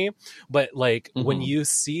appeals to me. But like when you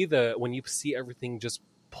see everything just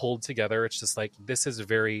pulled together, it's just like this is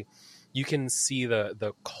very. You can see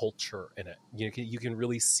the culture in it. You can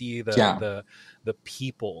really see the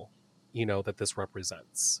people, you know, that this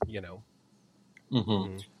represents, you know.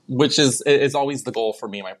 Which is always the goal for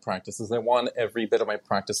me in my practice, is I want every bit of my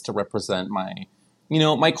practice to represent my, you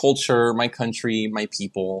know, my culture, my country, my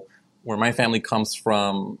people, where my family comes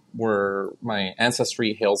from, where my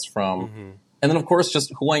ancestry hails from. And then, of course,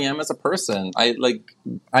 just who I am as a person. I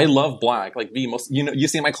love black. Like, you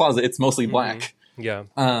see in my closet, it's mostly black. Yeah.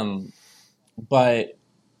 But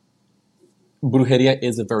Brujería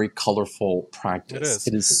is a very colorful practice.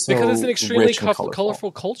 It is so because it's an extremely rich and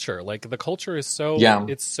colorful culture. Like the culture is so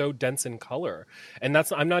it's so dense in color, and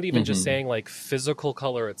I'm not even just saying like physical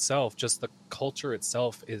color itself. Just the culture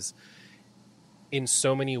itself is in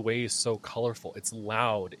so many ways so colorful. It's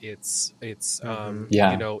loud. It's you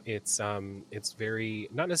know, it's very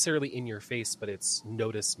not necessarily in your face, but it's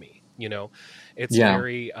notice me. You know, it's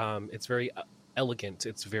very elegant.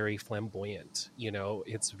 It's very flamboyant. You know,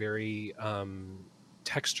 it's very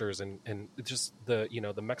textures and just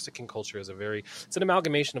the Mexican culture is it's an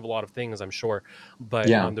amalgamation of a lot of things, I'm sure, but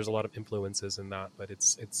there's a lot of influences in that. But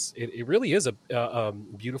it really is a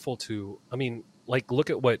beautiful to. I mean, like look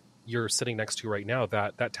at what you're sitting next to right now.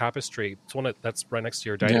 That tapestry. It's one that's right next to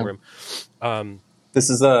your dining room. This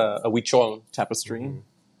is a huichol tapestry.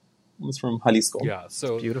 It's from Jalisco. Yeah,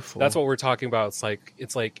 so it's beautiful. That's what we're talking about.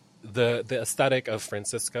 It's like the aesthetic of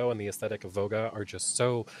Francisco and the aesthetic of Voga are just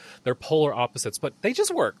so they're polar opposites, but they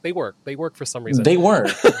just work. They work for some reason. They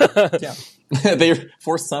work. They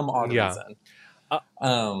for some odd reason.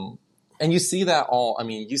 And you see that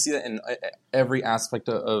you see that in every aspect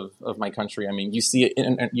of my country. I mean, you see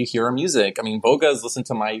it you hear our music. I mean, Voga is listened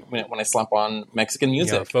to when I slap on Mexican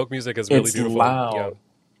music. Yeah, folk music is really beautiful. It's loud. Yeah.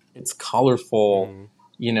 It's colorful.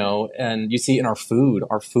 You know, and you see it in our food.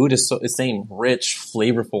 Our food is the same, rich,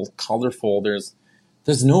 flavorful, colorful. There's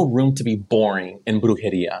no room to be boring in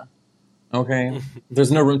Brujería. Okay,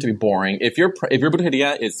 there's no room to be boring. If your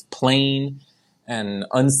Brujería is plain and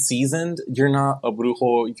unseasoned, you're not a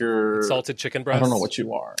brujo. You're salted chicken breast. I don't know what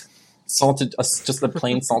you are. Salted, just a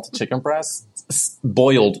plain salted chicken breast,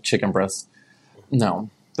 boiled chicken breast.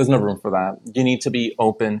 No, there's no room for that. You need to be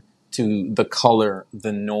open to the color,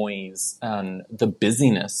 the noise, and the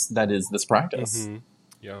busyness that is this practice.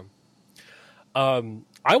 Yeah. I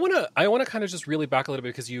wanna kind of just really back a little bit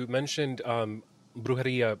because you mentioned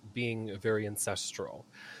Brujería being very ancestral.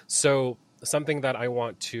 So something that I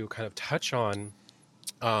want to kind of touch on,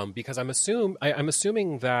 because I'm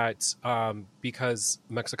assuming that because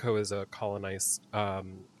Mexico is a colonized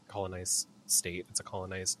state, it's a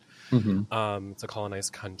colonized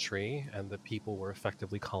country, and the people were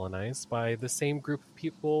effectively colonized by the same group of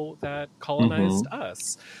people that colonized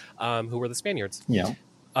us, who were the Spaniards.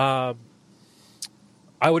 I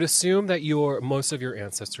would assume that most of your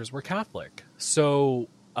ancestors were Catholic. So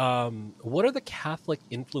what are the Catholic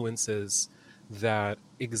influences that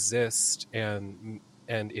exist and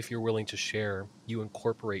if you're willing to share, you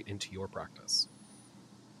incorporate into your practice?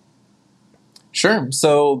 Sure.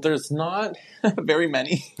 So there's not very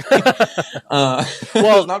many. Well,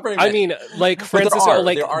 not very many. I mean, like Francisco,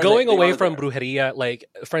 going away from Brujería, like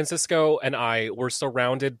Francisco and I were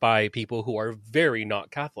surrounded by people who are very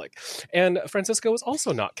not Catholic, and Francisco is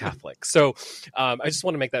also not Catholic. So I just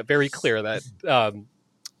want to make that very clear that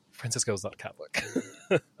Francisco is not Catholic.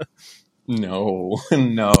 No,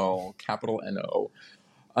 capital N-O.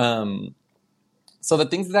 So the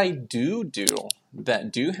things that I do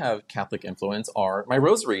that do have Catholic influence are my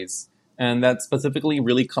rosaries. And that specifically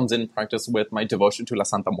really comes in practice with my devotion to La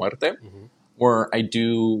Santa Muerte, where I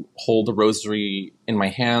do hold the rosary in my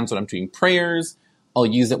hands when I'm doing prayers. I'll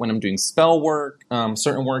use it when I'm doing spell work,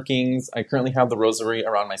 certain workings. I currently have the rosary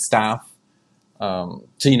around my staff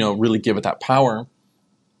to, really give it that power.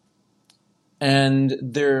 And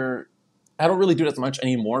I don't really do it as much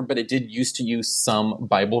anymore, but I did used to use some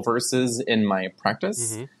Bible verses in my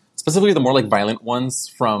practice, specifically the more like violent ones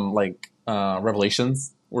from like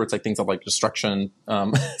Revelations, where it's like things of like destruction,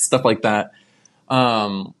 stuff like that.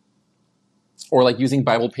 Or like using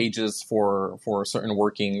Bible pages for certain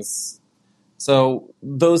workings. So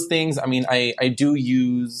those things, I mean, I do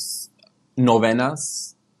use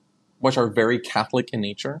novenas, which are very Catholic in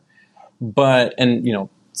nature, I've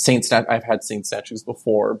had saint statues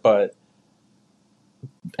before, but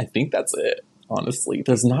I think that's it, honestly.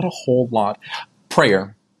 There's not a whole lot.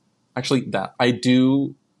 Prayer. Actually, that. I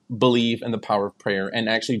do believe in the power of prayer and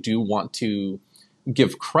actually do want to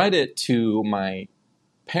give credit to my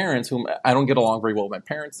parents, whom I don't get along very well with my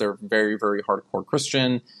parents. They're very, very hardcore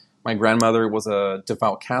Christian. My grandmother was a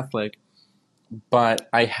devout Catholic. But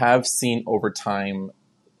I have seen over time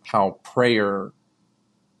how prayer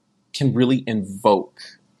can really invoke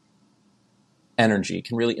energy,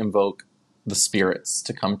 can really invoke the spirits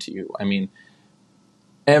to come to you. I mean,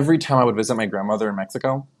 every time I would visit my grandmother in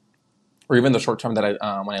Mexico, or even the short time that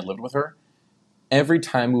when I lived with her, every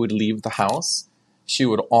time we would leave the house, she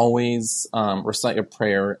would always recite a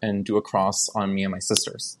prayer and do a cross on me and my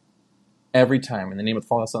sisters. Every time, in the name of the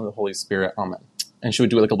Father, Son, and the Holy Spirit, Amen. And she would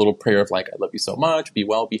do like a little prayer of like, I love you so much, be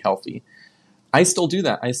well, be healthy. I still do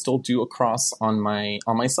that. I still do a cross on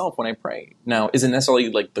myself when I pray. Now, is it necessarily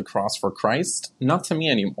like the cross for Christ? Not to me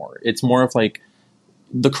anymore. It's more of like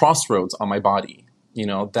the crossroads on my body. You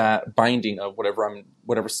know, that binding of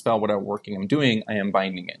whatever spell, whatever working I'm doing, I am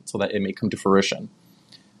binding it so that it may come to fruition.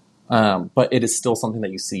 But it is still something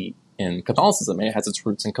that you see in Catholicism. It has its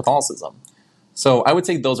roots in Catholicism. So I would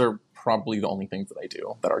say those are probably the only things that I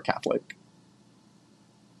do that are Catholic.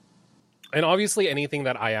 And obviously anything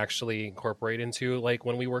that I actually incorporate into, like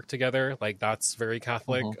when we work together, like that's very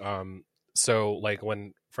Catholic. So like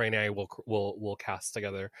when Franny and I will cast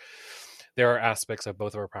together, there are aspects of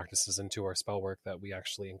both of our practices into our spell work that we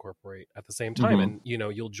actually incorporate at the same time. And, you know,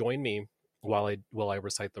 you'll join me while I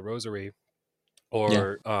recite the rosary,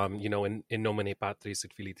 or, you know, in nomine Patris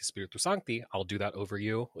et Filii et Spiritus Sancti, I'll do that over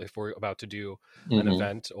you if we're about to do an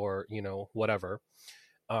event or, you know, whatever.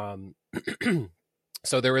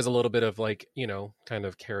 So there is a little bit of like, you know, kind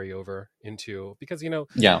of carryover into, because, you know,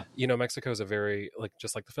 Mexico is a very, like,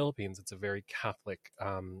 just like the Philippines, it's a very Catholic,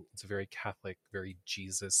 very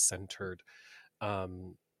Jesus centered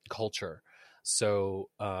culture. So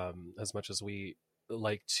as much as we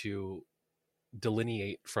like to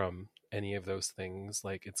delineate from any of those things,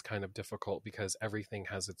 like it's kind of difficult because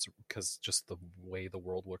because just the way the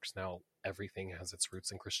world works now, everything has its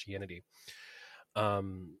roots in Christianity.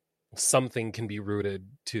 Something can be rooted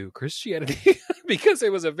to Christianity because it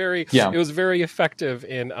was very effective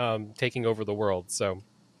in taking over the world. So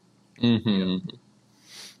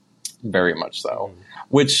very much so.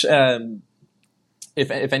 Which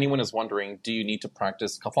if anyone is wondering, do you need to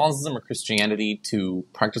practice Catholicism or Christianity to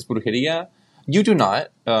practice Brujería? You do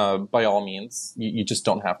not, by all means. You just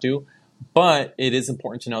don't have to. But it is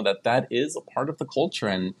important to know that that is a part of the culture,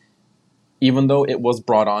 and even though it was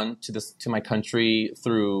brought on to my country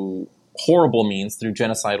through horrible means, through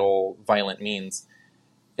genocidal, violent means,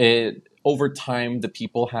 over time the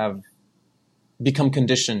people have become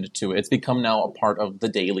conditioned to it. It's become now a part of the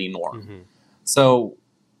daily norm. So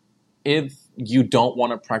if you don't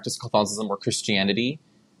want to practice Catholicism or Christianity,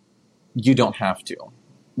 you don't have to.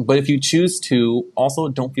 But if you choose to, also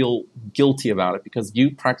don't feel guilty about it, because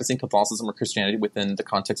you practicing Catholicism or Christianity within the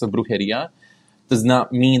context of Brujería does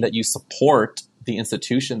not mean that you support the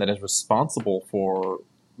institution that is responsible for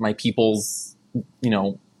my people's, you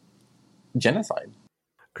know, genocide.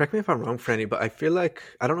 Correct me if I'm wrong, Franny, but I feel like,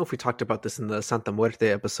 I don't know if we talked about this in the Santa Muerte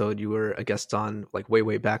episode you were a guest on, like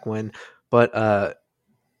way back when, but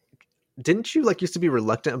didn't you like used to be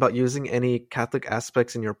reluctant about using any Catholic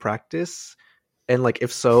aspects in your practice? And like,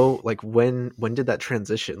 if so, like when did that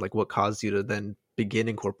transition? Like what caused you to then begin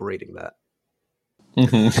incorporating that?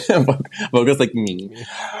 Voga's like me.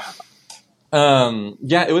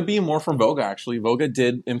 It would be more from Voga, actually. Voga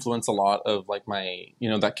did influence a lot of like my, you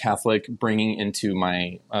know, that Catholic bringing into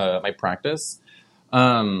my my practice.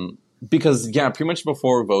 Because pretty much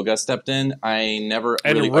before Voga stepped in, I never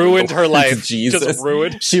really ruined her life. Jesus. Just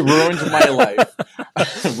ruined. She ruined my life.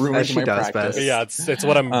 Ruined my practice. Best. Yeah, it's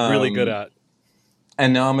what I'm really good at.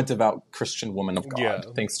 And now I'm a devout Christian woman of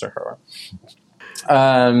God, thanks to her.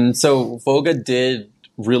 So Voga did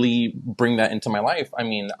really bring that into my life. I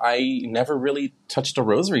mean, I never really touched a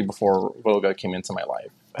rosary before Voga came into my life.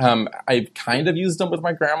 I kind of used them with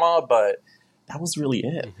my grandma, but that was really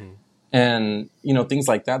it. And, you know, things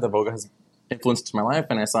like that Voga has influenced my life.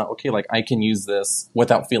 And I thought, okay, like I can use this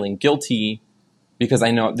without feeling guilty because I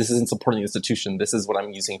know this isn't supporting the institution. This is what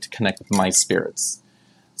I'm using to connect with my spirits.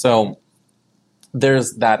 So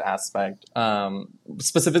there's that aspect.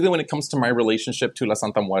 Specifically when it comes to my relationship to La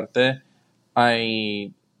Santa Muerte,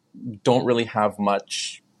 I don't really have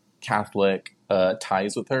much Catholic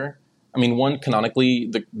ties with her. I mean, one, canonically,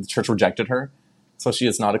 the church rejected her, so she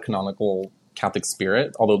is not a canonical Catholic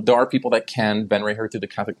spirit, although there are people that can venerate her through the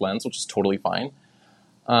Catholic lens, which is totally fine.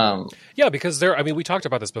 Because we talked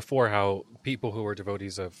about this before, how people who are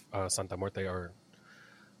devotees of Santa Muerte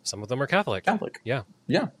some of them are Catholic. Yeah.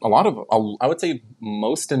 A lot of, I would say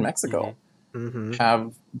most in Mexico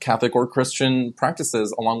have Catholic or Christian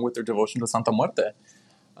practices along with their devotion to Santa Muerte.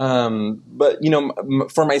 But, you know,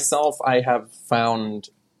 for myself, I have found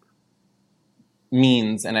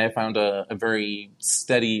means, and I found a very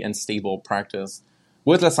steady and stable practice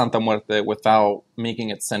with La Santa Muerte without making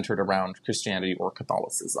it centered around Christianity or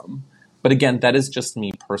Catholicism. But again, that is just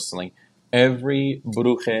me personally. Every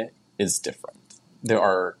bruje is different. There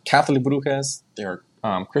are Catholic brujes, there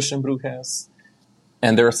are Christian brujes,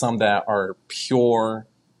 and there are some that are pure.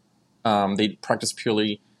 They practice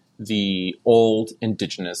purely the old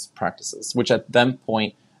indigenous practices, which at that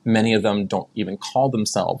point, many of them don't even call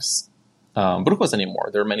themselves brujos anymore.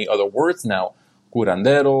 There are many other words now,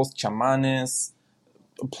 curanderos, chamanes,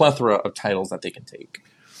 a plethora of titles that they can take.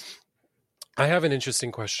 I have an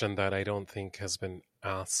interesting question that I don't think has been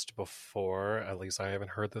asked before. At least I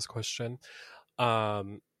haven't heard this question.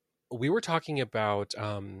 We were talking about,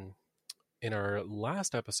 in our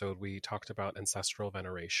last episode, we talked about ancestral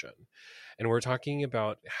veneration. And we're talking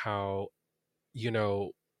about how,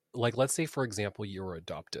 like, let's say, for example, you were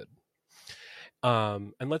adopted.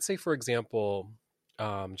 And let's say, for example,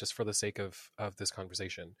 just for the sake of this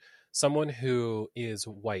conversation, someone who is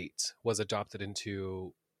white was adopted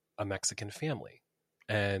into a Mexican family,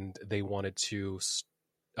 and they wanted to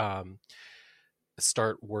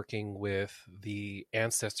start working with the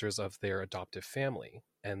ancestors of their adoptive family,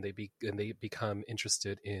 and they become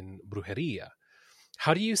interested in brujeria.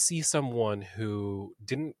 How do you see someone who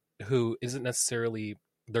isn't necessarily,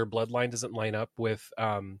 their bloodline doesn't line up with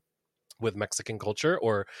Mexican culture,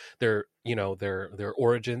 or their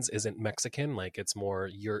origins isn't Mexican, like it's more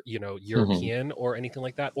European or anything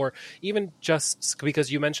like that, or even just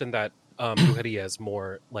because you mentioned that brujeria is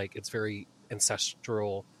more like it's very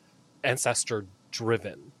ancestor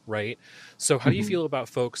driven, right? So how do you feel about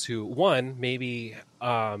folks who, one, maybe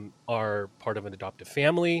are part of an adoptive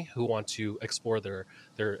family, who want to explore their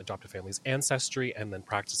adoptive family's ancestry and then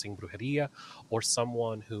practicing brujeria, or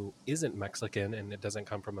someone who isn't Mexican and it doesn't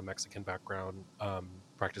come from a Mexican background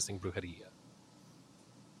practicing brujeria?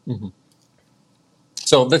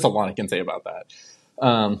 So there's a lot I can say about that.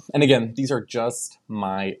 And again, these are just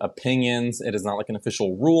my opinions. It is not like an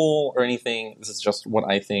official rule or anything. This is just what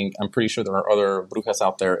I think. I'm pretty sure there are other brujas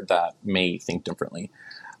out there that may think differently.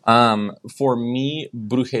 For me,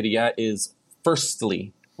 brujeria is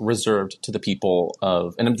firstly reserved to the people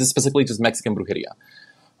of, and specifically just Mexican brujeria,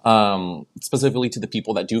 specifically to the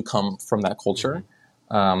people that do come from that culture.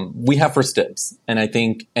 We have first dibs, and I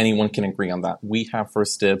think anyone can agree on that. We have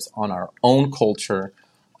first dibs on our own culture,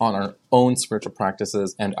 on our own spiritual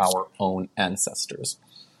practices, and our own ancestors.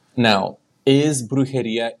 Now, is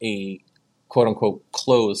brujeria a quote-unquote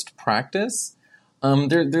closed practice?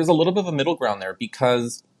 There's a little bit of a middle ground there,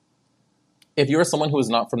 because if you're someone who is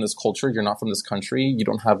not from this culture, you're not from this country, you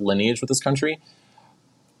don't have lineage with this country,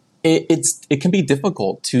 it can be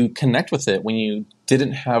difficult to connect with it when you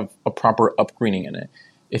didn't have a proper upbringing in it.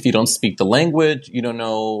 If you don't speak the language, you don't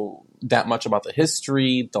know that much about the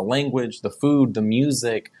history, the language, the food, the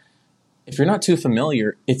music. If you're not too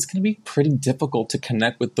familiar, it's going to be pretty difficult to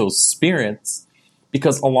connect with those spirits,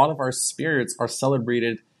 because a lot of our spirits are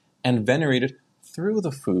celebrated and venerated through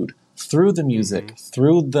the food, through the music,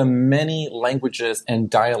 through the many languages and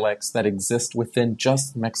dialects that exist within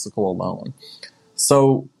just Mexico alone.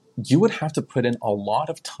 So you would have to put in a lot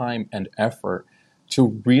of time and effort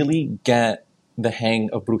to really get the hang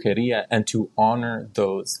of brujeria and to honor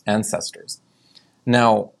those ancestors.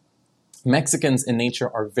 Now, Mexicans in nature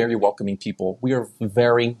are very welcoming people. We are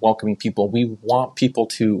very welcoming people. We want people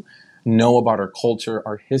to know about our culture,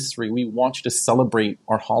 our history. We want you to celebrate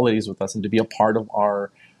our holidays with us and to be a part of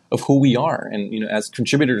who we are, and as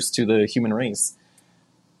contributors to the human race.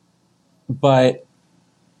 But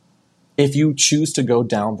if you choose to go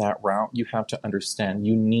down that route, you have to understand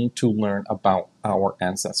you need to learn about our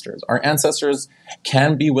ancestors. Our ancestors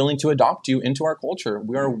can be willing to adopt you into our culture.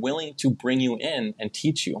 We are willing to bring you in and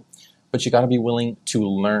teach you, but you got to be willing to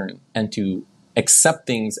learn and to accept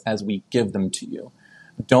things as we give them to you.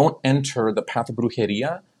 Don't enter the path of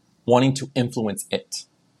brujeria wanting to influence it,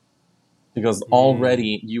 because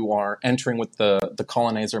already you are entering with the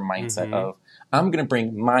colonizer mindset of, I'm going to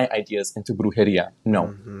bring my ideas into brujeria.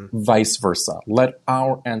 No, vice versa. Let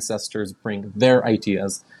our ancestors bring their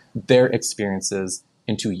ideas, their experiences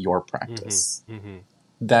into your practice.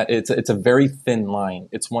 That it's a very thin line.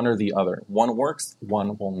 It's one or the other. One works,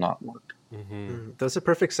 one will not work. That's a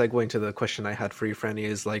perfect segue into the question I had for you, Franny,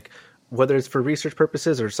 is like, whether it's for research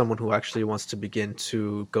purposes or someone who actually wants to begin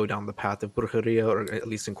to go down the path of brujeria, or at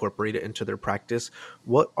least incorporate it into their practice,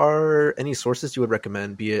 what are any sources you would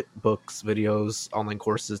recommend, be it books, videos, online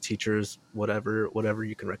courses, teachers, whatever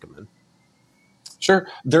you can recommend? Sure.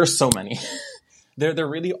 There's so many. There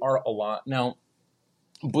really are a lot. Now,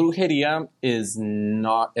 brujeria is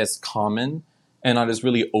not as common and not as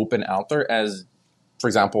really open out there as, for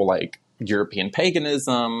example, like European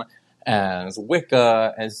paganism, as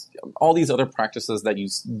Wicca, as all these other practices that you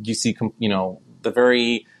see, the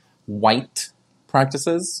very white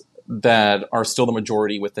practices that are still the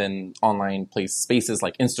majority within online spaces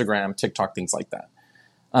like Instagram, TikTok, things like that.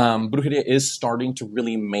 Brujería is starting to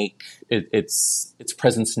really make its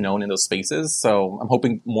presence known in those spaces. So I'm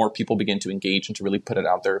hoping more people begin to engage and to really put it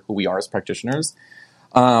out there who we are as practitioners.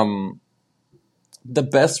 The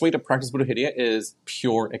best way to practice brujería is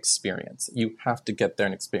pure experience. You have to get there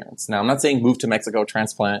and experience. Now, I'm not saying move to Mexico,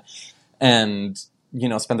 transplant, and,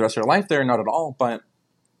 spend the rest of your life there. Not at all. But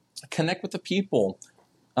connect with the people.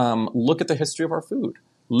 Look at the history of our food.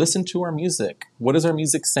 Listen to our music. What is our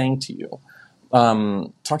music saying to you?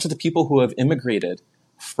 Talk to the people who have immigrated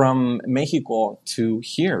from Mexico to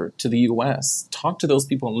here, to the U.S. Talk to those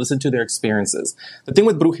people and listen to their experiences. The thing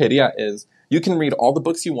with brujería is you can read all the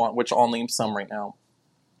books you want, which I'll name some right now.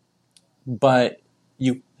 But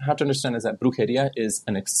you have to understand is that brujería is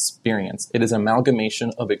an experience. It is an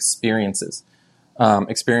amalgamation of experiences.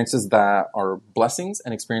 Experiences that are blessings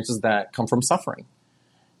and experiences that come from suffering.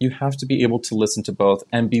 You have to be able to listen to both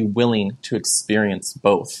and be willing to experience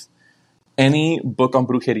both. Any book on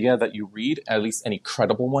brujería that you read, at least any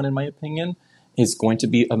credible one in my opinion, is going to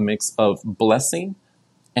be a mix of blessing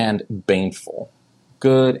and baneful.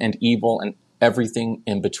 Good and evil and everything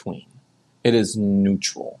in between. It is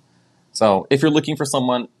neutral. So if you're looking for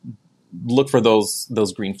someone, look for those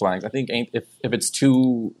green flags. I think if it's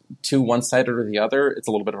too one-sided or the other, it's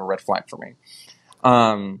a little bit of a red flag for me.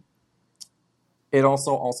 It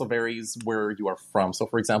also varies where you are from. So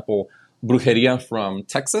for example, brujería from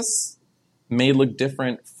Texas may look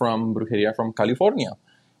different from brujería from California.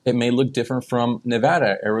 It may look different from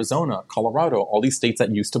Nevada, Arizona, Colorado, all these states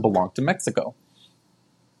that used to belong to Mexico.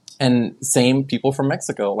 And same people from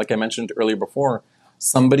Mexico, like I mentioned earlier before,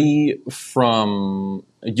 somebody from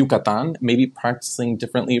Yucatan may be practicing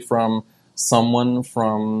differently from someone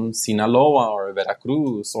from Sinaloa or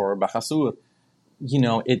Veracruz or Baja Sur.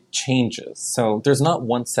 It changes. So there's not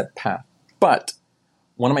one set path. But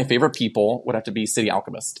one of my favorite people would have to be City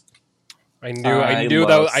Alchemist. I knew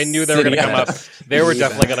they were going to come up. They were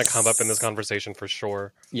definitely going to come up in this conversation for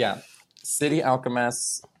sure. Yeah. City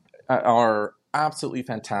Alchemists are absolutely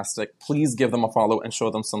fantastic. Please give them a follow and show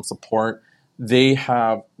them some support. They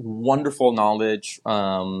have wonderful knowledge,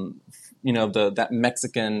 that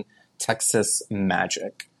Mexican Texas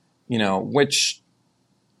magic, which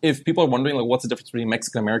if people are wondering, like, what's the difference between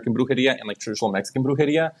Mexican-American brujería and like traditional Mexican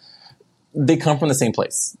brujería, they come from the same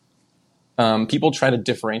place. People try to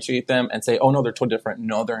differentiate them and say, oh no, they're totally different.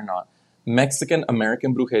 No, they're not.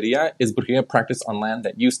 Mexican-American brujería is brujería practiced on land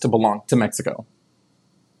that used to belong to Mexico.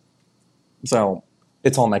 So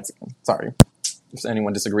it's all Mexican. Sorry. If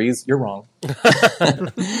anyone disagrees, you're wrong.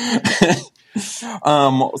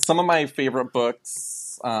 Some of my favorite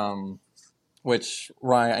books, which,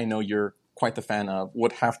 Rai, I know you're quite the fan of,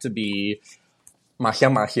 would have to be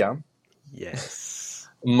Magia. Yes.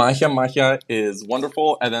 Magia is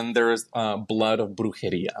wonderful. And then there's Blood of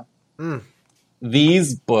Brujería.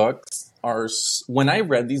 These books are... When I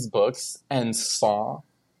read these books and saw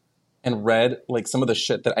and read like some of the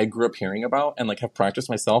shit that I grew up hearing about and like have practiced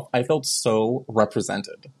myself, I felt so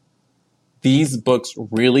represented. These books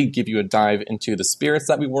really give you a dive into the spirits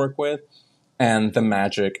that we work with and the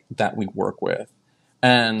magic that we work with.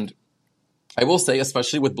 And I will say,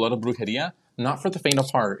 especially with Blood of Brujería, not for the faint of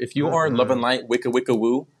heart. If you are love and light, wicca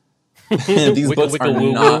woo, these books are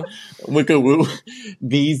not wicca woo.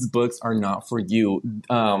 These books are not for you.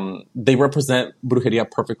 They represent brujería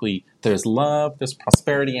perfectly. There's love, there's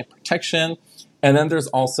prosperity and protection, and then there's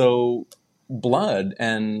also blood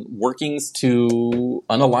and workings to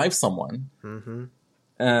unalive someone.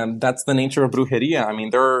 That's the nature of brujería. I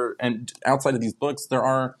mean, and outside of these books, there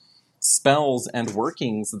are spells and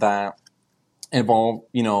workings that involve,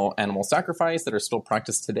 animal sacrifice that are still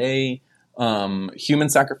practiced today. Human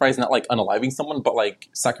sacrifice, not like unaliving someone, but like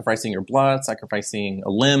sacrificing your blood, sacrificing a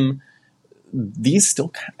limb. These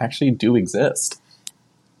still actually do exist.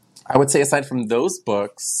 I would say aside from those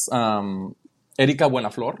books, Erika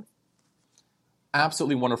Buenaflor,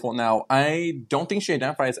 absolutely wonderful. Now, I don't think she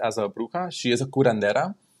identifies as a bruja. She is a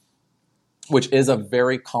curandera, which is a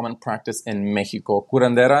very common practice in Mexico.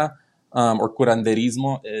 Curandera, or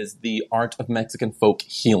curanderismo, is the art of Mexican folk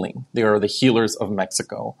healing. They are the healers of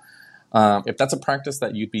Mexico. If that's a practice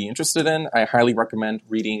that you'd be interested in, I highly recommend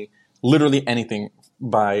reading literally anything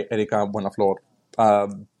by Erika Buenaflor.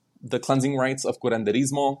 The Cleansing Rites of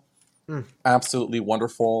Curanderismo, absolutely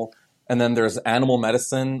wonderful. And then there's animal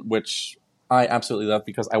medicine, which I absolutely love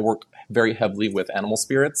because I work very heavily with animal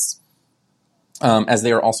spirits, as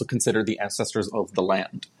they are also considered the ancestors of the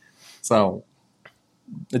land. So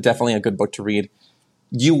definitely a good book to read.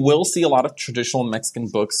 You will see a lot of traditional Mexican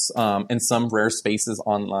books in some rare spaces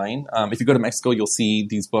online. If you go to Mexico, you'll see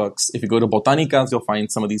these books. If you go to Botanicas, you'll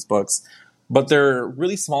find some of these books. But they're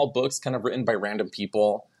really small books kind of written by random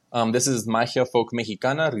people. This is Magia Folk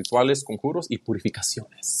Mexicana, Rituales, Conjuros y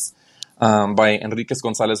Purificaciones by Enriquez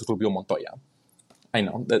González Rubio Montoya. I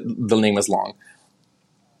know, the name is long.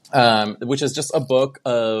 Which is just a book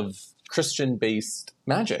of Christian-based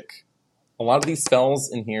magic. A lot of these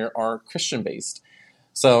spells in here are Christian-based.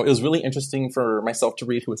 So it was really interesting for myself to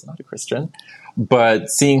read, who is not a Christian, but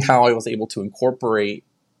seeing how I was able to incorporate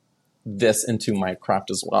this into my craft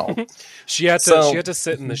as well. She had to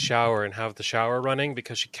sit in the shower and have the shower running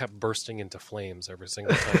because she kept bursting into flames every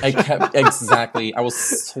single time. I was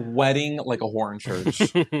sweating like a whore in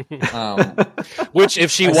church. Which, if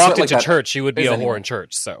she walked into church, she would be a whore in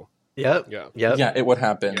church. So. Yep. Yeah, it would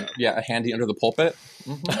happen. Yeah, a handy under the pulpit.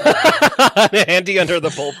 Mm-hmm. A handy under the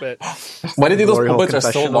pulpit. Why do you think those pulpits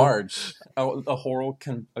are so large? A horror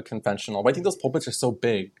confessional. Why do you think those pulpits are so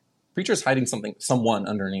big? Preacher's hiding someone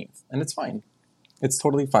underneath, and it's fine. It's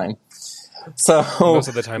totally fine. So most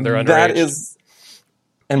of the time they're underage.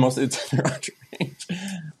 And most of the time they're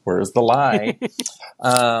underage. Where's the lie?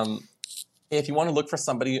 If you want to look for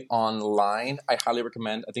somebody online, I highly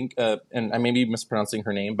recommend, I think, and I may be mispronouncing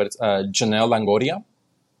her name, but it's Janelle Langoria.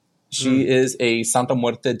 She is a Santa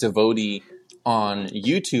Muerte devotee on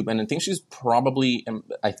YouTube, and I think she's probably,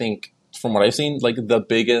 I think, from what I've seen, like the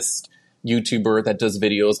biggest YouTuber that does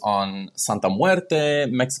videos on Santa Muerte,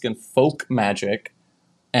 Mexican folk magic,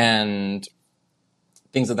 and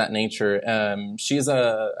things of that nature. She's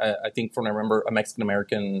I think from what I remember, a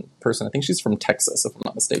Mexican-American person. I think she's from Texas, if I'm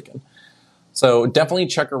not mistaken. So definitely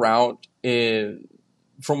check her out.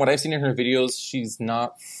 From what I've seen in her videos, she's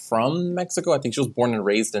not from Mexico. I think she was born and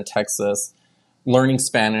raised in Texas, learning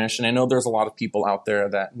Spanish. And I know there's a lot of people out there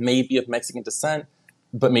that may be of Mexican descent,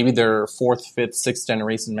 but maybe they're 4th, 5th, 6th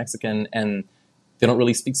generation Mexican, and they don't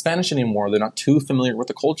really speak Spanish anymore. They're not too familiar with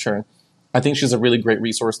the culture. I think she's a really great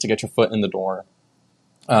resource to get your foot in the door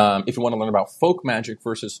if you want to learn about folk magic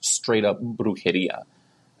versus straight up brujeria.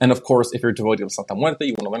 And of course, if you're devoted to Santa Muerte,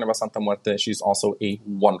 you want to learn about Santa Muerte, she's also a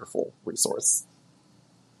wonderful resource.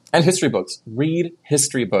 And history books. Read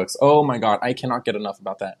history books. Oh my God, I cannot get enough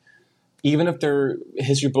about that. Even if they're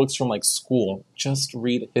history books from like school, just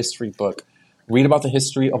read a history book. Read about the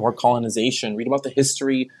history of our colonization. Read about the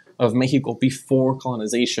history of Mexico before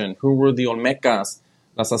colonization. Who were the Olmecas,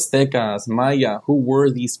 las Aztecas, Maya? Who were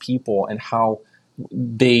these people and how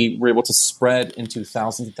they were able to spread into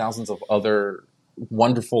thousands and thousands of other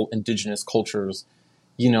wonderful indigenous cultures.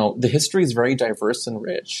 You know, the history is very diverse and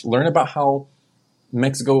rich. Learn about how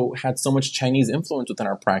Mexico had so much Chinese influence within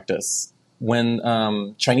our practice. When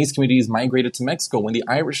Chinese communities migrated to Mexico, when the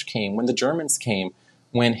Irish came, when the Germans came,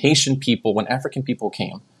 when Haitian people, when African people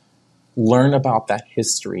came. Learn about that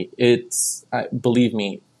history. It's, believe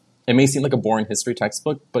me, it may seem like a boring history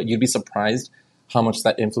textbook, but you'd be surprised how much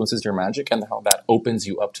that influences your magic and how that opens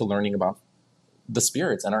you up to learning about the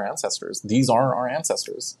spirits and our ancestors. These are our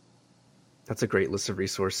ancestors. That's a great list of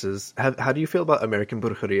resources. How do you feel about American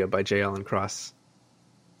Brujería by J. Allen Cross?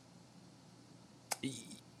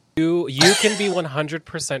 You can be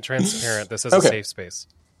 100% transparent. This is a safe space.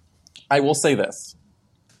 I will say this.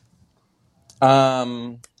 How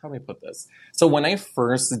do I put this? So when I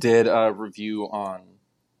first did a review on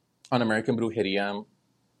American Brujería,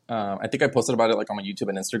 I think I posted about it like on my YouTube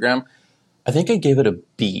and Instagram. I think I gave it a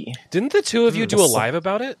B. Didn't the two of you do a live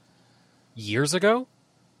about it years ago?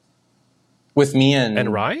 With me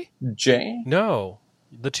and Rye? Jay? No,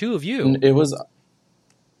 the two of you. It was.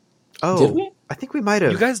 Oh, did we? I think we might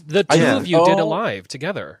have. You guys, the two of you did a live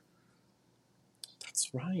together. That's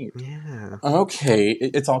right. Yeah. Okay,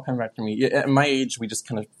 it's all coming back to me. At my age, we just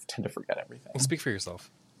kind of tend to forget everything. Speak for yourself.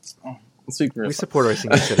 Speak for yourself. We support our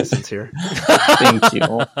senior citizens here. Thank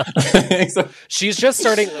you. She's just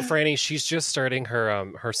starting, Franny. She's just starting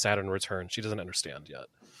her Saturn return. She doesn't understand yet.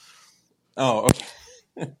 Oh, okay.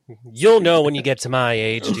 You'll know when you get to my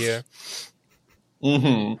age, dear.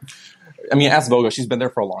 Mm-hmm. I mean, ask Voga. She's been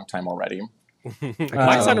there for a long time already.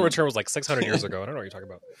 My Saturn return was like 600 years ago. I don't know what you're talking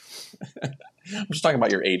about. I'm just talking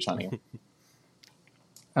about your age, honey.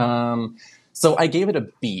 So I gave it a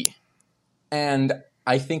B. And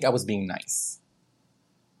I think I was being nice.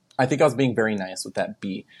 I think I was being very nice with that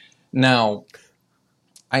B. Now,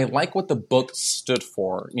 I like what the book stood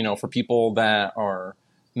for, you know, for people that are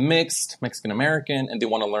mixed, Mexican-American, and they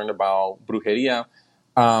want to learn about brujeria.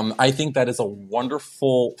 I think that is a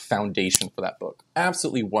wonderful foundation for that book.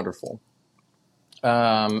 Absolutely wonderful.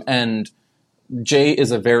 And Jay is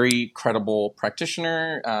a very credible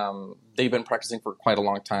practitioner. They've been practicing for quite a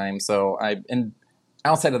long time. So and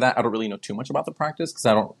outside of that, I don't really know too much about the practice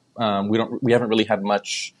because we haven't really had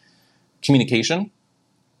much communication.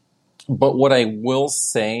 But what I will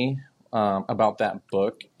say about that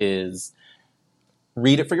book is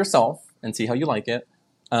read it for yourself and see how you like it.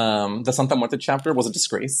 The Santa Muerte chapter was a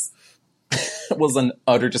disgrace. It was an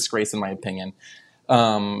utter disgrace in my opinion.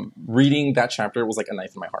 Reading that chapter was like a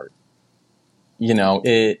knife in my heart. You know,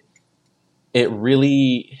 it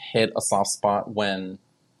really hit a soft spot when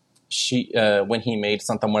he made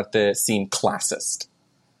Santa Muerte seem classist.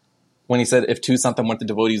 When he said, if two Santa Muerte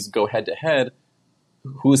devotees go head to head,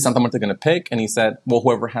 who is Santa Muerte going to pick? And he said, well,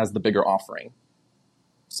 whoever has the bigger offering.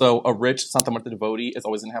 So a rich Santa Muerte devotee is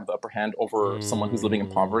always going to have the upper hand over someone who's living in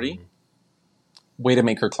poverty. Way to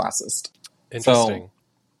make her classist. Interesting. So,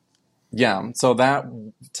 yeah. So that,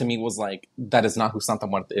 to me, was like, that is not who Santa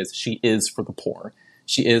Muerte is. She is for the poor.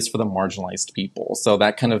 She is for the marginalized people. So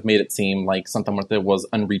that kind of made it seem like Santa Muerte was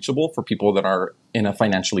unreachable for people that are in a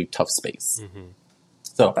financially tough space.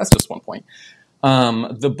 So that's just one point.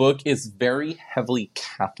 The book is very heavily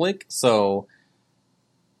Catholic. So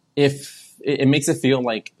if it makes it feel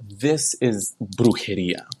like this is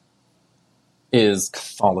Brujería, is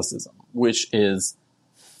Catholicism, which is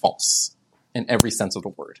false in every sense of the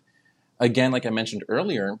word. Again, like I mentioned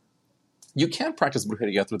earlier, you can practice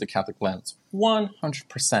Brujería through the Catholic lens,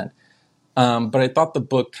 100%. But I thought the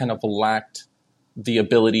book kind of lacked the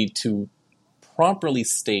ability to properly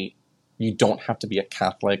state you don't have to be a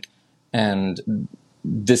Catholic, and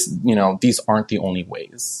this, you know, these aren't the only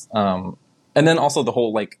ways. And then also the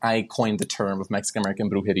whole, like, I coined the term of Mexican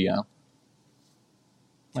American Brujería.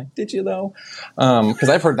 Like, did you though? Because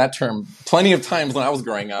I've heard that term plenty of times when I was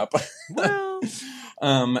growing up. Well,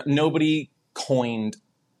 nobody coined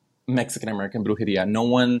Mexican American Brujería. No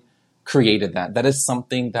one created that. That is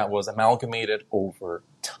something that was amalgamated over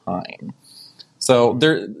time. So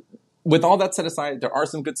there, with all that set aside, there are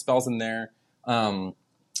some good spells in there.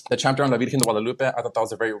 The chapter on La Virgen de Guadalupe, I thought that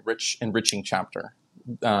was a very rich, enriching chapter.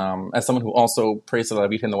 As someone who also prays to La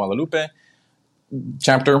Virgen de Guadalupe,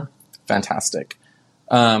 chapter, fantastic.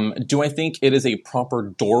 Do I think it is a proper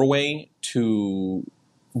doorway to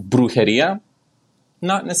Brujería?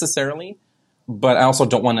 Not necessarily, but I also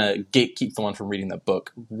don't want to gatekeep someone from reading the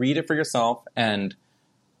book. Read it for yourself and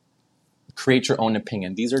create your own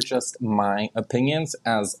opinion. These are just my opinions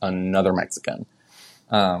as another Mexican.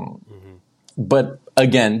 But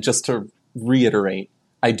again, just to reiterate,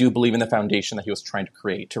 I do believe in the foundation that he was trying to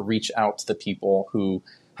create, to reach out to the people who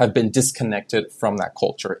have been disconnected from that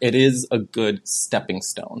culture. It is a good stepping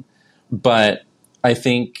stone. But I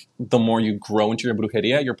think the more you grow into your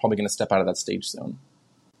brujeria, you're probably going to step out of that stage soon.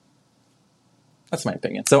 That's my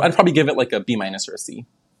opinion. So I'd probably give it like a B- or a C.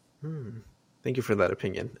 Thank you for that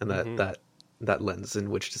opinion and that lens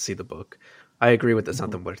in which to see the book. I agree with the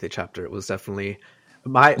Santa Muerte chapter. It was definitely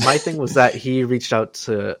my thing was that he reached out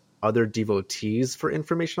to other devotees for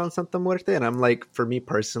information on Santa Muerte, and I'm like, for me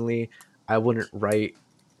personally, I wouldn't write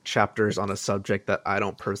chapters on a subject that I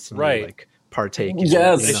don't personally like partake in.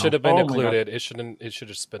 Yes, it should have been Oh my included. It shouldn't. It should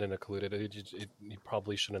have just been included. It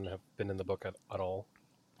probably shouldn't have been in the book at all.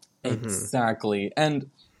 Exactly. And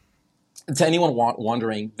to anyone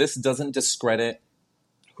wondering, this doesn't discredit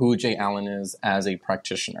who Jay Allen is as a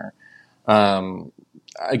practitioner.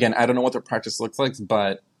 Again, I don't know what their practice looks like,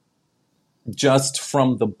 but just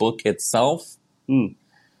from the book itself.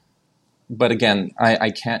 But again,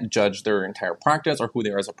 I can't judge their entire practice or who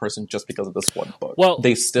they are as a person just because of this one book. Well,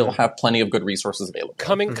 they still have plenty of good resources available.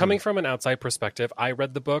 Coming from an outside perspective, I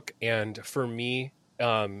read the book, and for me,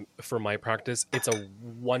 for my practice, it's a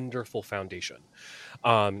wonderful foundation.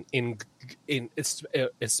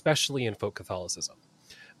 Especially in folk Catholicism.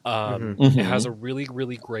 It has a really,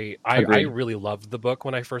 really great. I really loved the book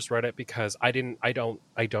when I first read it because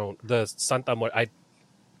the Santa Muerte.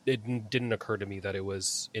 It didn't occur to me that it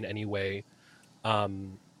was in any way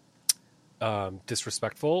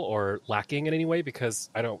disrespectful or lacking in any way because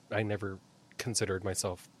I never considered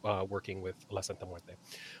myself working with La Santa Muerte.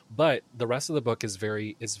 But the rest of the book is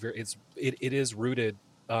it is rooted.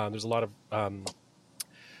 There's a lot of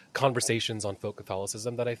conversations on folk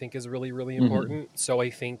Catholicism that I think is really, really important. So I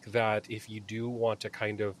think that if you do want to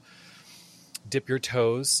kind of dip your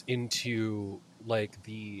toes into like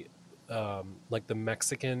the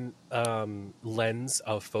Mexican lens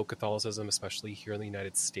of folk Catholicism, especially here in the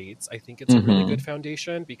United States, I think it's a really good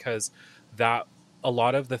foundation because that a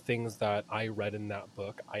lot of the things that I read in that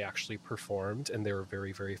book, I actually performed, and they were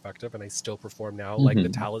very, very effective, and I still perform now. Like the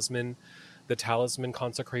talisman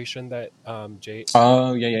consecration that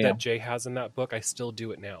Jay has in that book, I still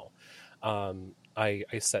do it now. I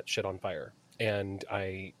set shit on fire, and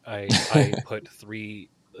I put three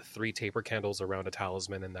 3 taper candles around a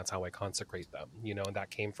talisman, and that's how I consecrate them. And that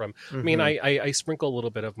came from. I mean, I sprinkle a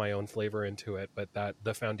little bit of my own flavor into it, but that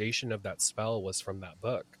the foundation of that spell was from that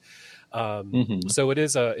book. So it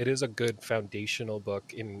is a good foundational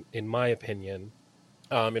book in my opinion.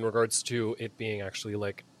 In regards to it being actually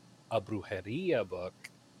like a brujeria book,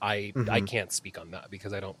 I can't speak on that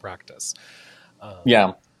because I don't practice.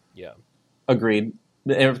 Yeah. Agreed.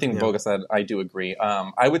 Everything Voga said, I do agree.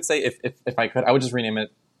 I would say if I could, I would just rename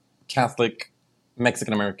it Catholic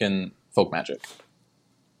Mexican American Folk Magic.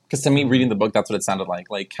 Because to me, reading the book, that's what it sounded like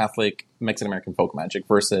Catholic Mexican American folk magic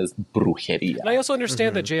versus brujeria. And I also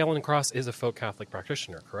understand that J. Allen Cross is a folk Catholic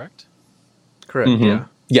practitioner, correct? Correct. Yeah.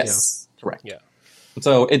 Yes. Correct. Yeah.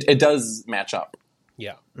 So it does match up.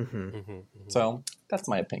 Yeah. So that's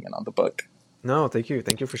my opinion on the book. No, thank you.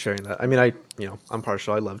 Thank you for sharing that. I mean, I'm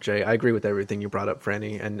partial. I love Jay. I agree with everything you brought up,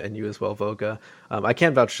 Franny, and you as well, Voga. I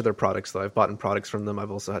can't vouch for their products, though. I've bought products from them.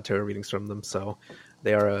 I've also had tarot readings from them. So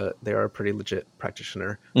they are a pretty legit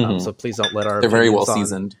practitioner. So please don't let our They're very well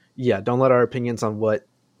seasoned. Yeah, don't let our opinions on what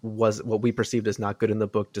we perceived as not good in the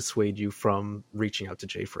book dissuade you from reaching out to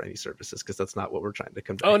Jay for any services, because that's not what we're trying to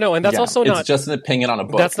convey. Oh no, and that's also not. It's just an opinion on a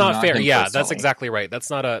book. That's not fair. Yeah, personally. that's exactly right.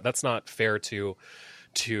 That's not fair to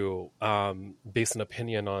base an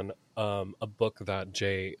opinion on a book that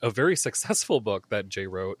a very successful book that Jay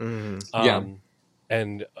wrote, and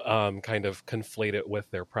kind of conflate it with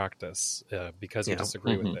their practice because we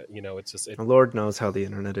disagree with it. It's just Lord knows how the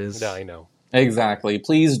internet is. Yeah, I know. Exactly.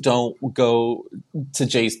 Please don't go to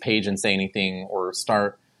Jay's page and say anything or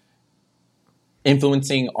start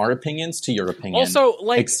influencing our opinions to your opinion. Also,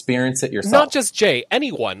 experience it yourself. Not just Jay,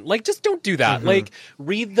 anyone. Just don't do that.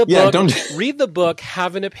 Read the book, read the book,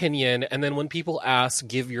 have an opinion, and then when people ask,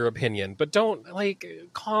 give your opinion. But don't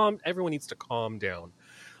everyone needs to calm down.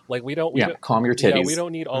 We don't calm your titties. Yeah, we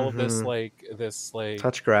don't need all of this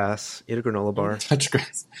touch grass, eat a granola bar. Touch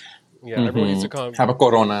grass. Yeah, everyone needs to calm. Have a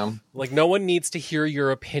corona. No one needs to hear your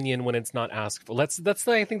opinion when it's not asked for. I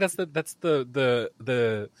think that's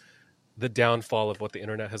the downfall of what the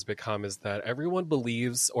internet has become, is that everyone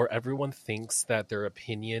believes or everyone thinks that their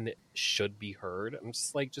opinion should be heard. I'm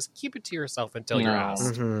just keep it to yourself until you're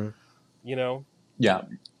asked. Yeah.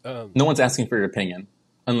 No one's asking for your opinion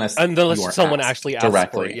unless someone actually asks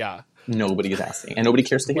directly. for it. Yeah. Nobody is asking, and nobody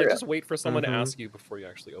cares to hear it. Just wait for someone to ask you before you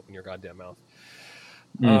actually open your goddamn mouth.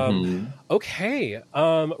 Okay.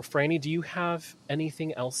 Franny, do you have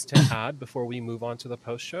anything else to add before we move on to the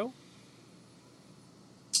post show?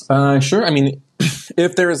 Sure. I mean,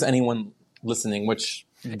 if there is anyone listening, which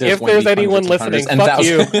if there's anyone listening, fuck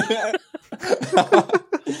you.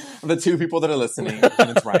 The 2 people that are listening, and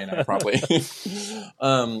it's Ryan and I probably.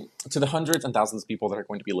 To the hundreds and thousands of people that are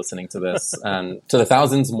going to be listening to this, and to the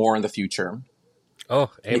thousands more in the future.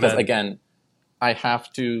 Oh, amen. Because again, I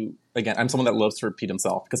have to. Again, I'm someone that loves to repeat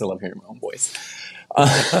himself because I love hearing my own voice.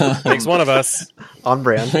 Makes one of us. On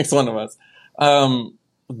brand. Makes one of us.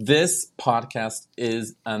 This podcast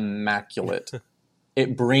is immaculate.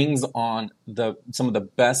 It brings on some of the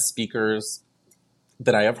best speakers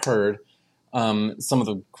that I have heard. Some of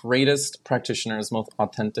the greatest practitioners, most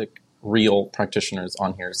authentic, real practitioners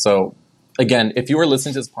on here. So again, if you are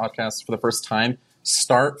listening to this podcast for the first time,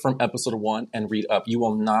 start from episode 1 and read up. You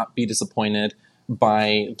will not be disappointed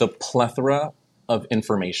by the plethora of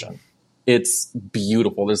information. It's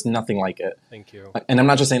beautiful. There's nothing like it. Thank you. And I'm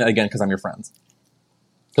not just saying that again because I'm your friends.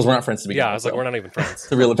 Because we're not friends to begin with. Yeah, I was we're not even friends.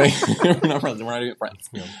 The real thing. We're not friends. We're not even friends.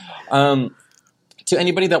 Yeah. To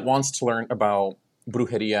anybody that wants to learn about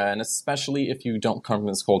brujeria, and especially if you don't come from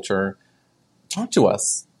this culture, talk to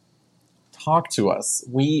us. Talk to us.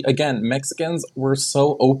 We, again, Mexicans, we're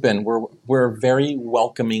so open. We're very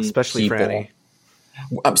welcoming especially people. Franny.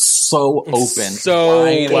 I'm so open. So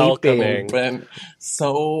welcoming. Open,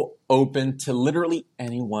 so open to literally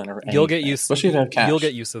anyone or anything. You'll get used especially if you have cash. You'll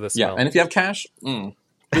get used to the smell. Yeah, and if you have cash, you'll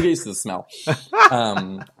get used to the smell.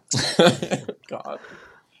 God.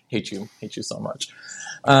 Hate you so much.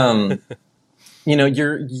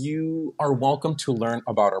 You are welcome to learn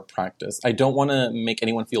about our practice. I don't want to make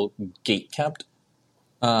anyone feel gatekept.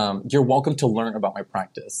 You're welcome to learn about my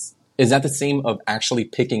practice. Is that the same of actually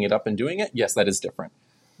picking it up and doing it? Yes, that is different.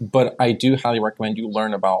 But I do highly recommend you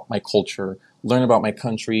learn about my culture, learn about my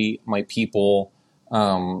country, my people,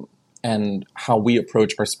 and how we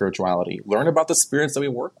approach our spirituality. Learn about the spirits that we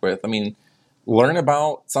work with. I mean, learn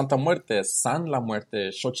about Santa Muerte, San La Muerte,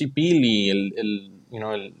 Xochipilli,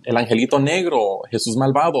 el Angelito Negro, Jesus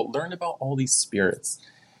Malvado. Learn about all these spirits.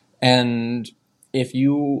 And if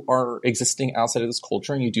you are existing outside of this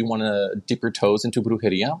culture and you do want to dip your toes into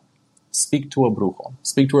brujeria, speak to a brujo,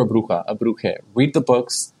 speak to a bruja, a bruje. Read the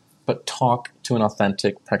books, but talk to to an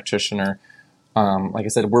authentic practitioner. Like I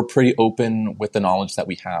said, we're pretty open with the knowledge that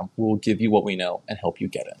we have. We'll give you what we know and help you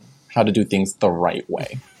get in. How to do things the right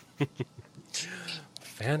way.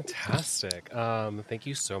 Fantastic. Thank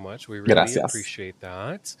you so much. We really Gracias. appreciate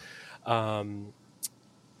that. And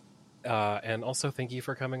also thank you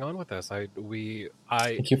for coming on with us. Thank you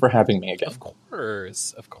for having me again. Of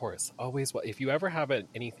course. Always. If you ever have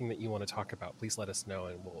anything that you want to talk about, please let us know,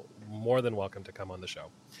 and we'll more than welcome to come on the show.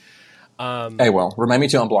 Hey, well, remind me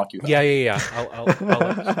to unblock you. Though. Yeah. I'll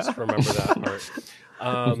just remember that part.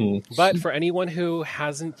 But for anyone who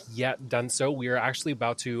hasn't yet done so, we are actually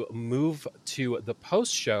about to move to the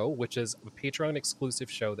post show, which is a Patreon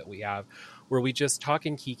exclusive show that we have, where we just talk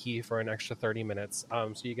in Kiki for an extra 30 minutes.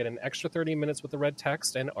 So you get an extra 30 minutes with the red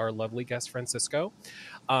text and our lovely guest Francisco.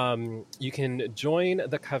 You can join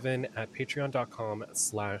the coven at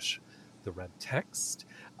patreon.com/theredtext.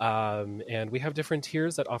 And we have different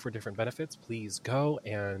tiers that offer different benefits. Please go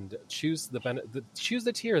and choose the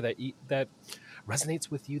tier that resonates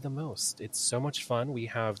with you the most. It's so much fun. We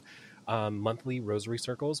have monthly rosary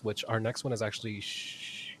circles, which our next one is actually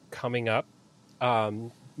coming up,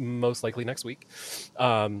 most likely next week.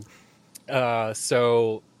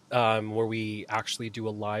 Where we actually do a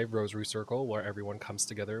live rosary circle where everyone comes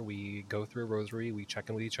together. We go through a rosary, we check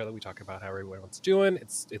in with each other, we talk about how everyone's doing.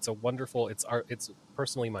 It's a wonderful. It's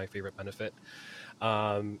personally my favorite benefit.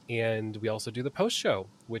 And we also do the post show,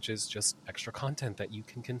 which is just extra content that you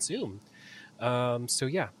can consume. So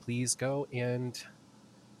yeah, please go and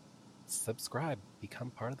subscribe,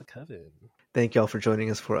 become part of the coven. Thank y'all for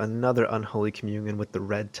joining us for another Unholy Communion with the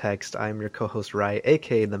Red Text. I'm your co-host, Rai,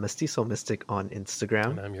 aka the Mestizo Mystic on Instagram.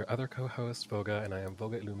 And I'm your other co-host, Voga, and I am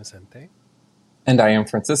Voga Illumiscente. And I am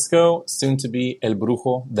Francisco, soon to be El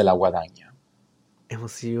Brujo de la Guadaña. And we'll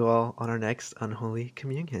see you all on our next Unholy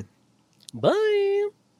Communion. Bye!